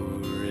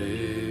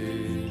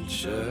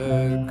rich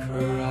a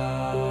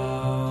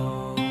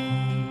crown.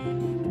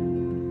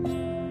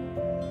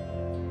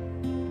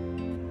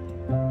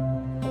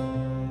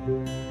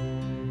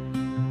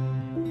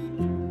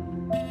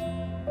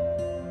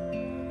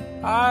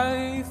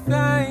 I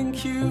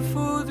thank you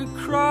for the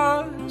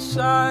cross,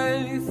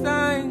 I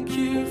thank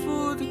you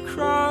for the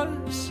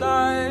cross,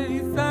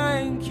 I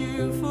thank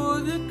you for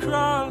the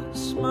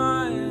cross,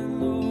 my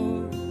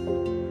Lord.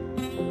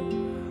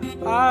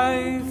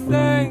 I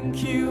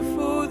thank you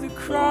for the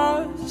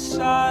cross,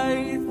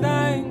 I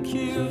thank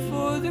you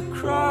for the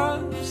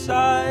cross,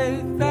 I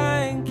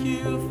thank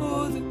you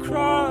for the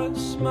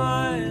cross,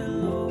 my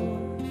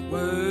Lord.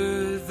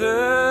 Were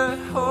the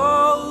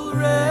whole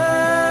realm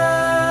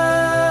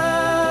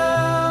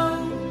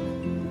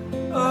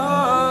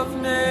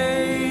of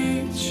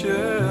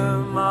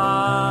nature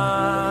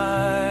mine,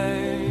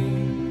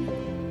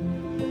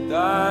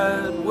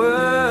 that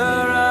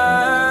were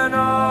an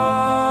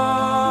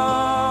offering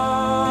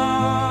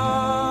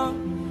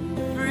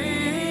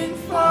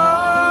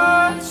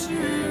far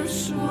too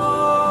small,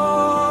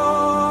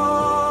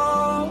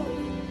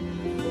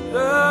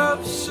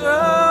 love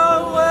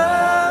so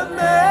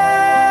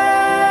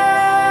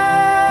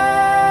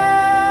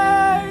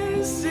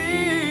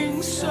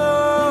amazing,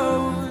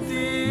 so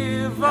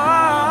divine,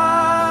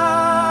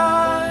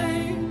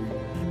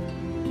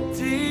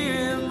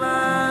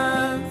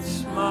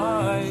 demands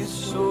my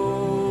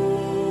soul,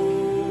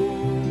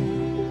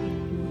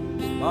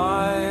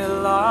 my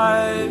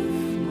life,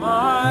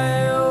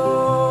 my all.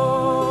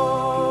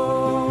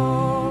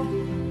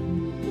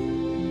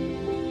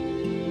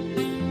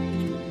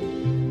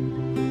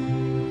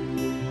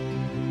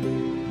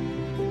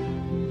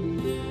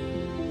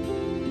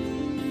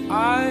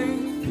 I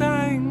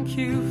thank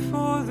you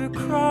for the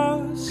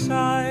cross,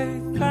 I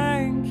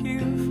thank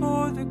you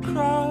for the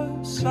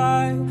cross,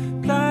 I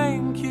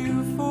thank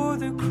you for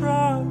the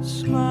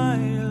cross, my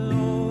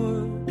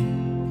Lord.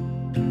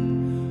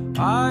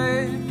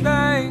 I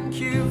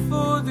thank you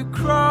for the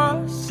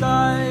cross,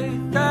 I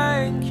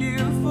thank you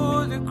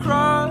for the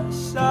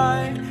cross,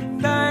 I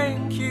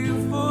thank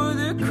you for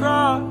the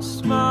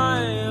cross,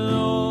 my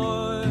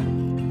Lord.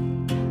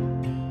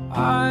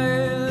 I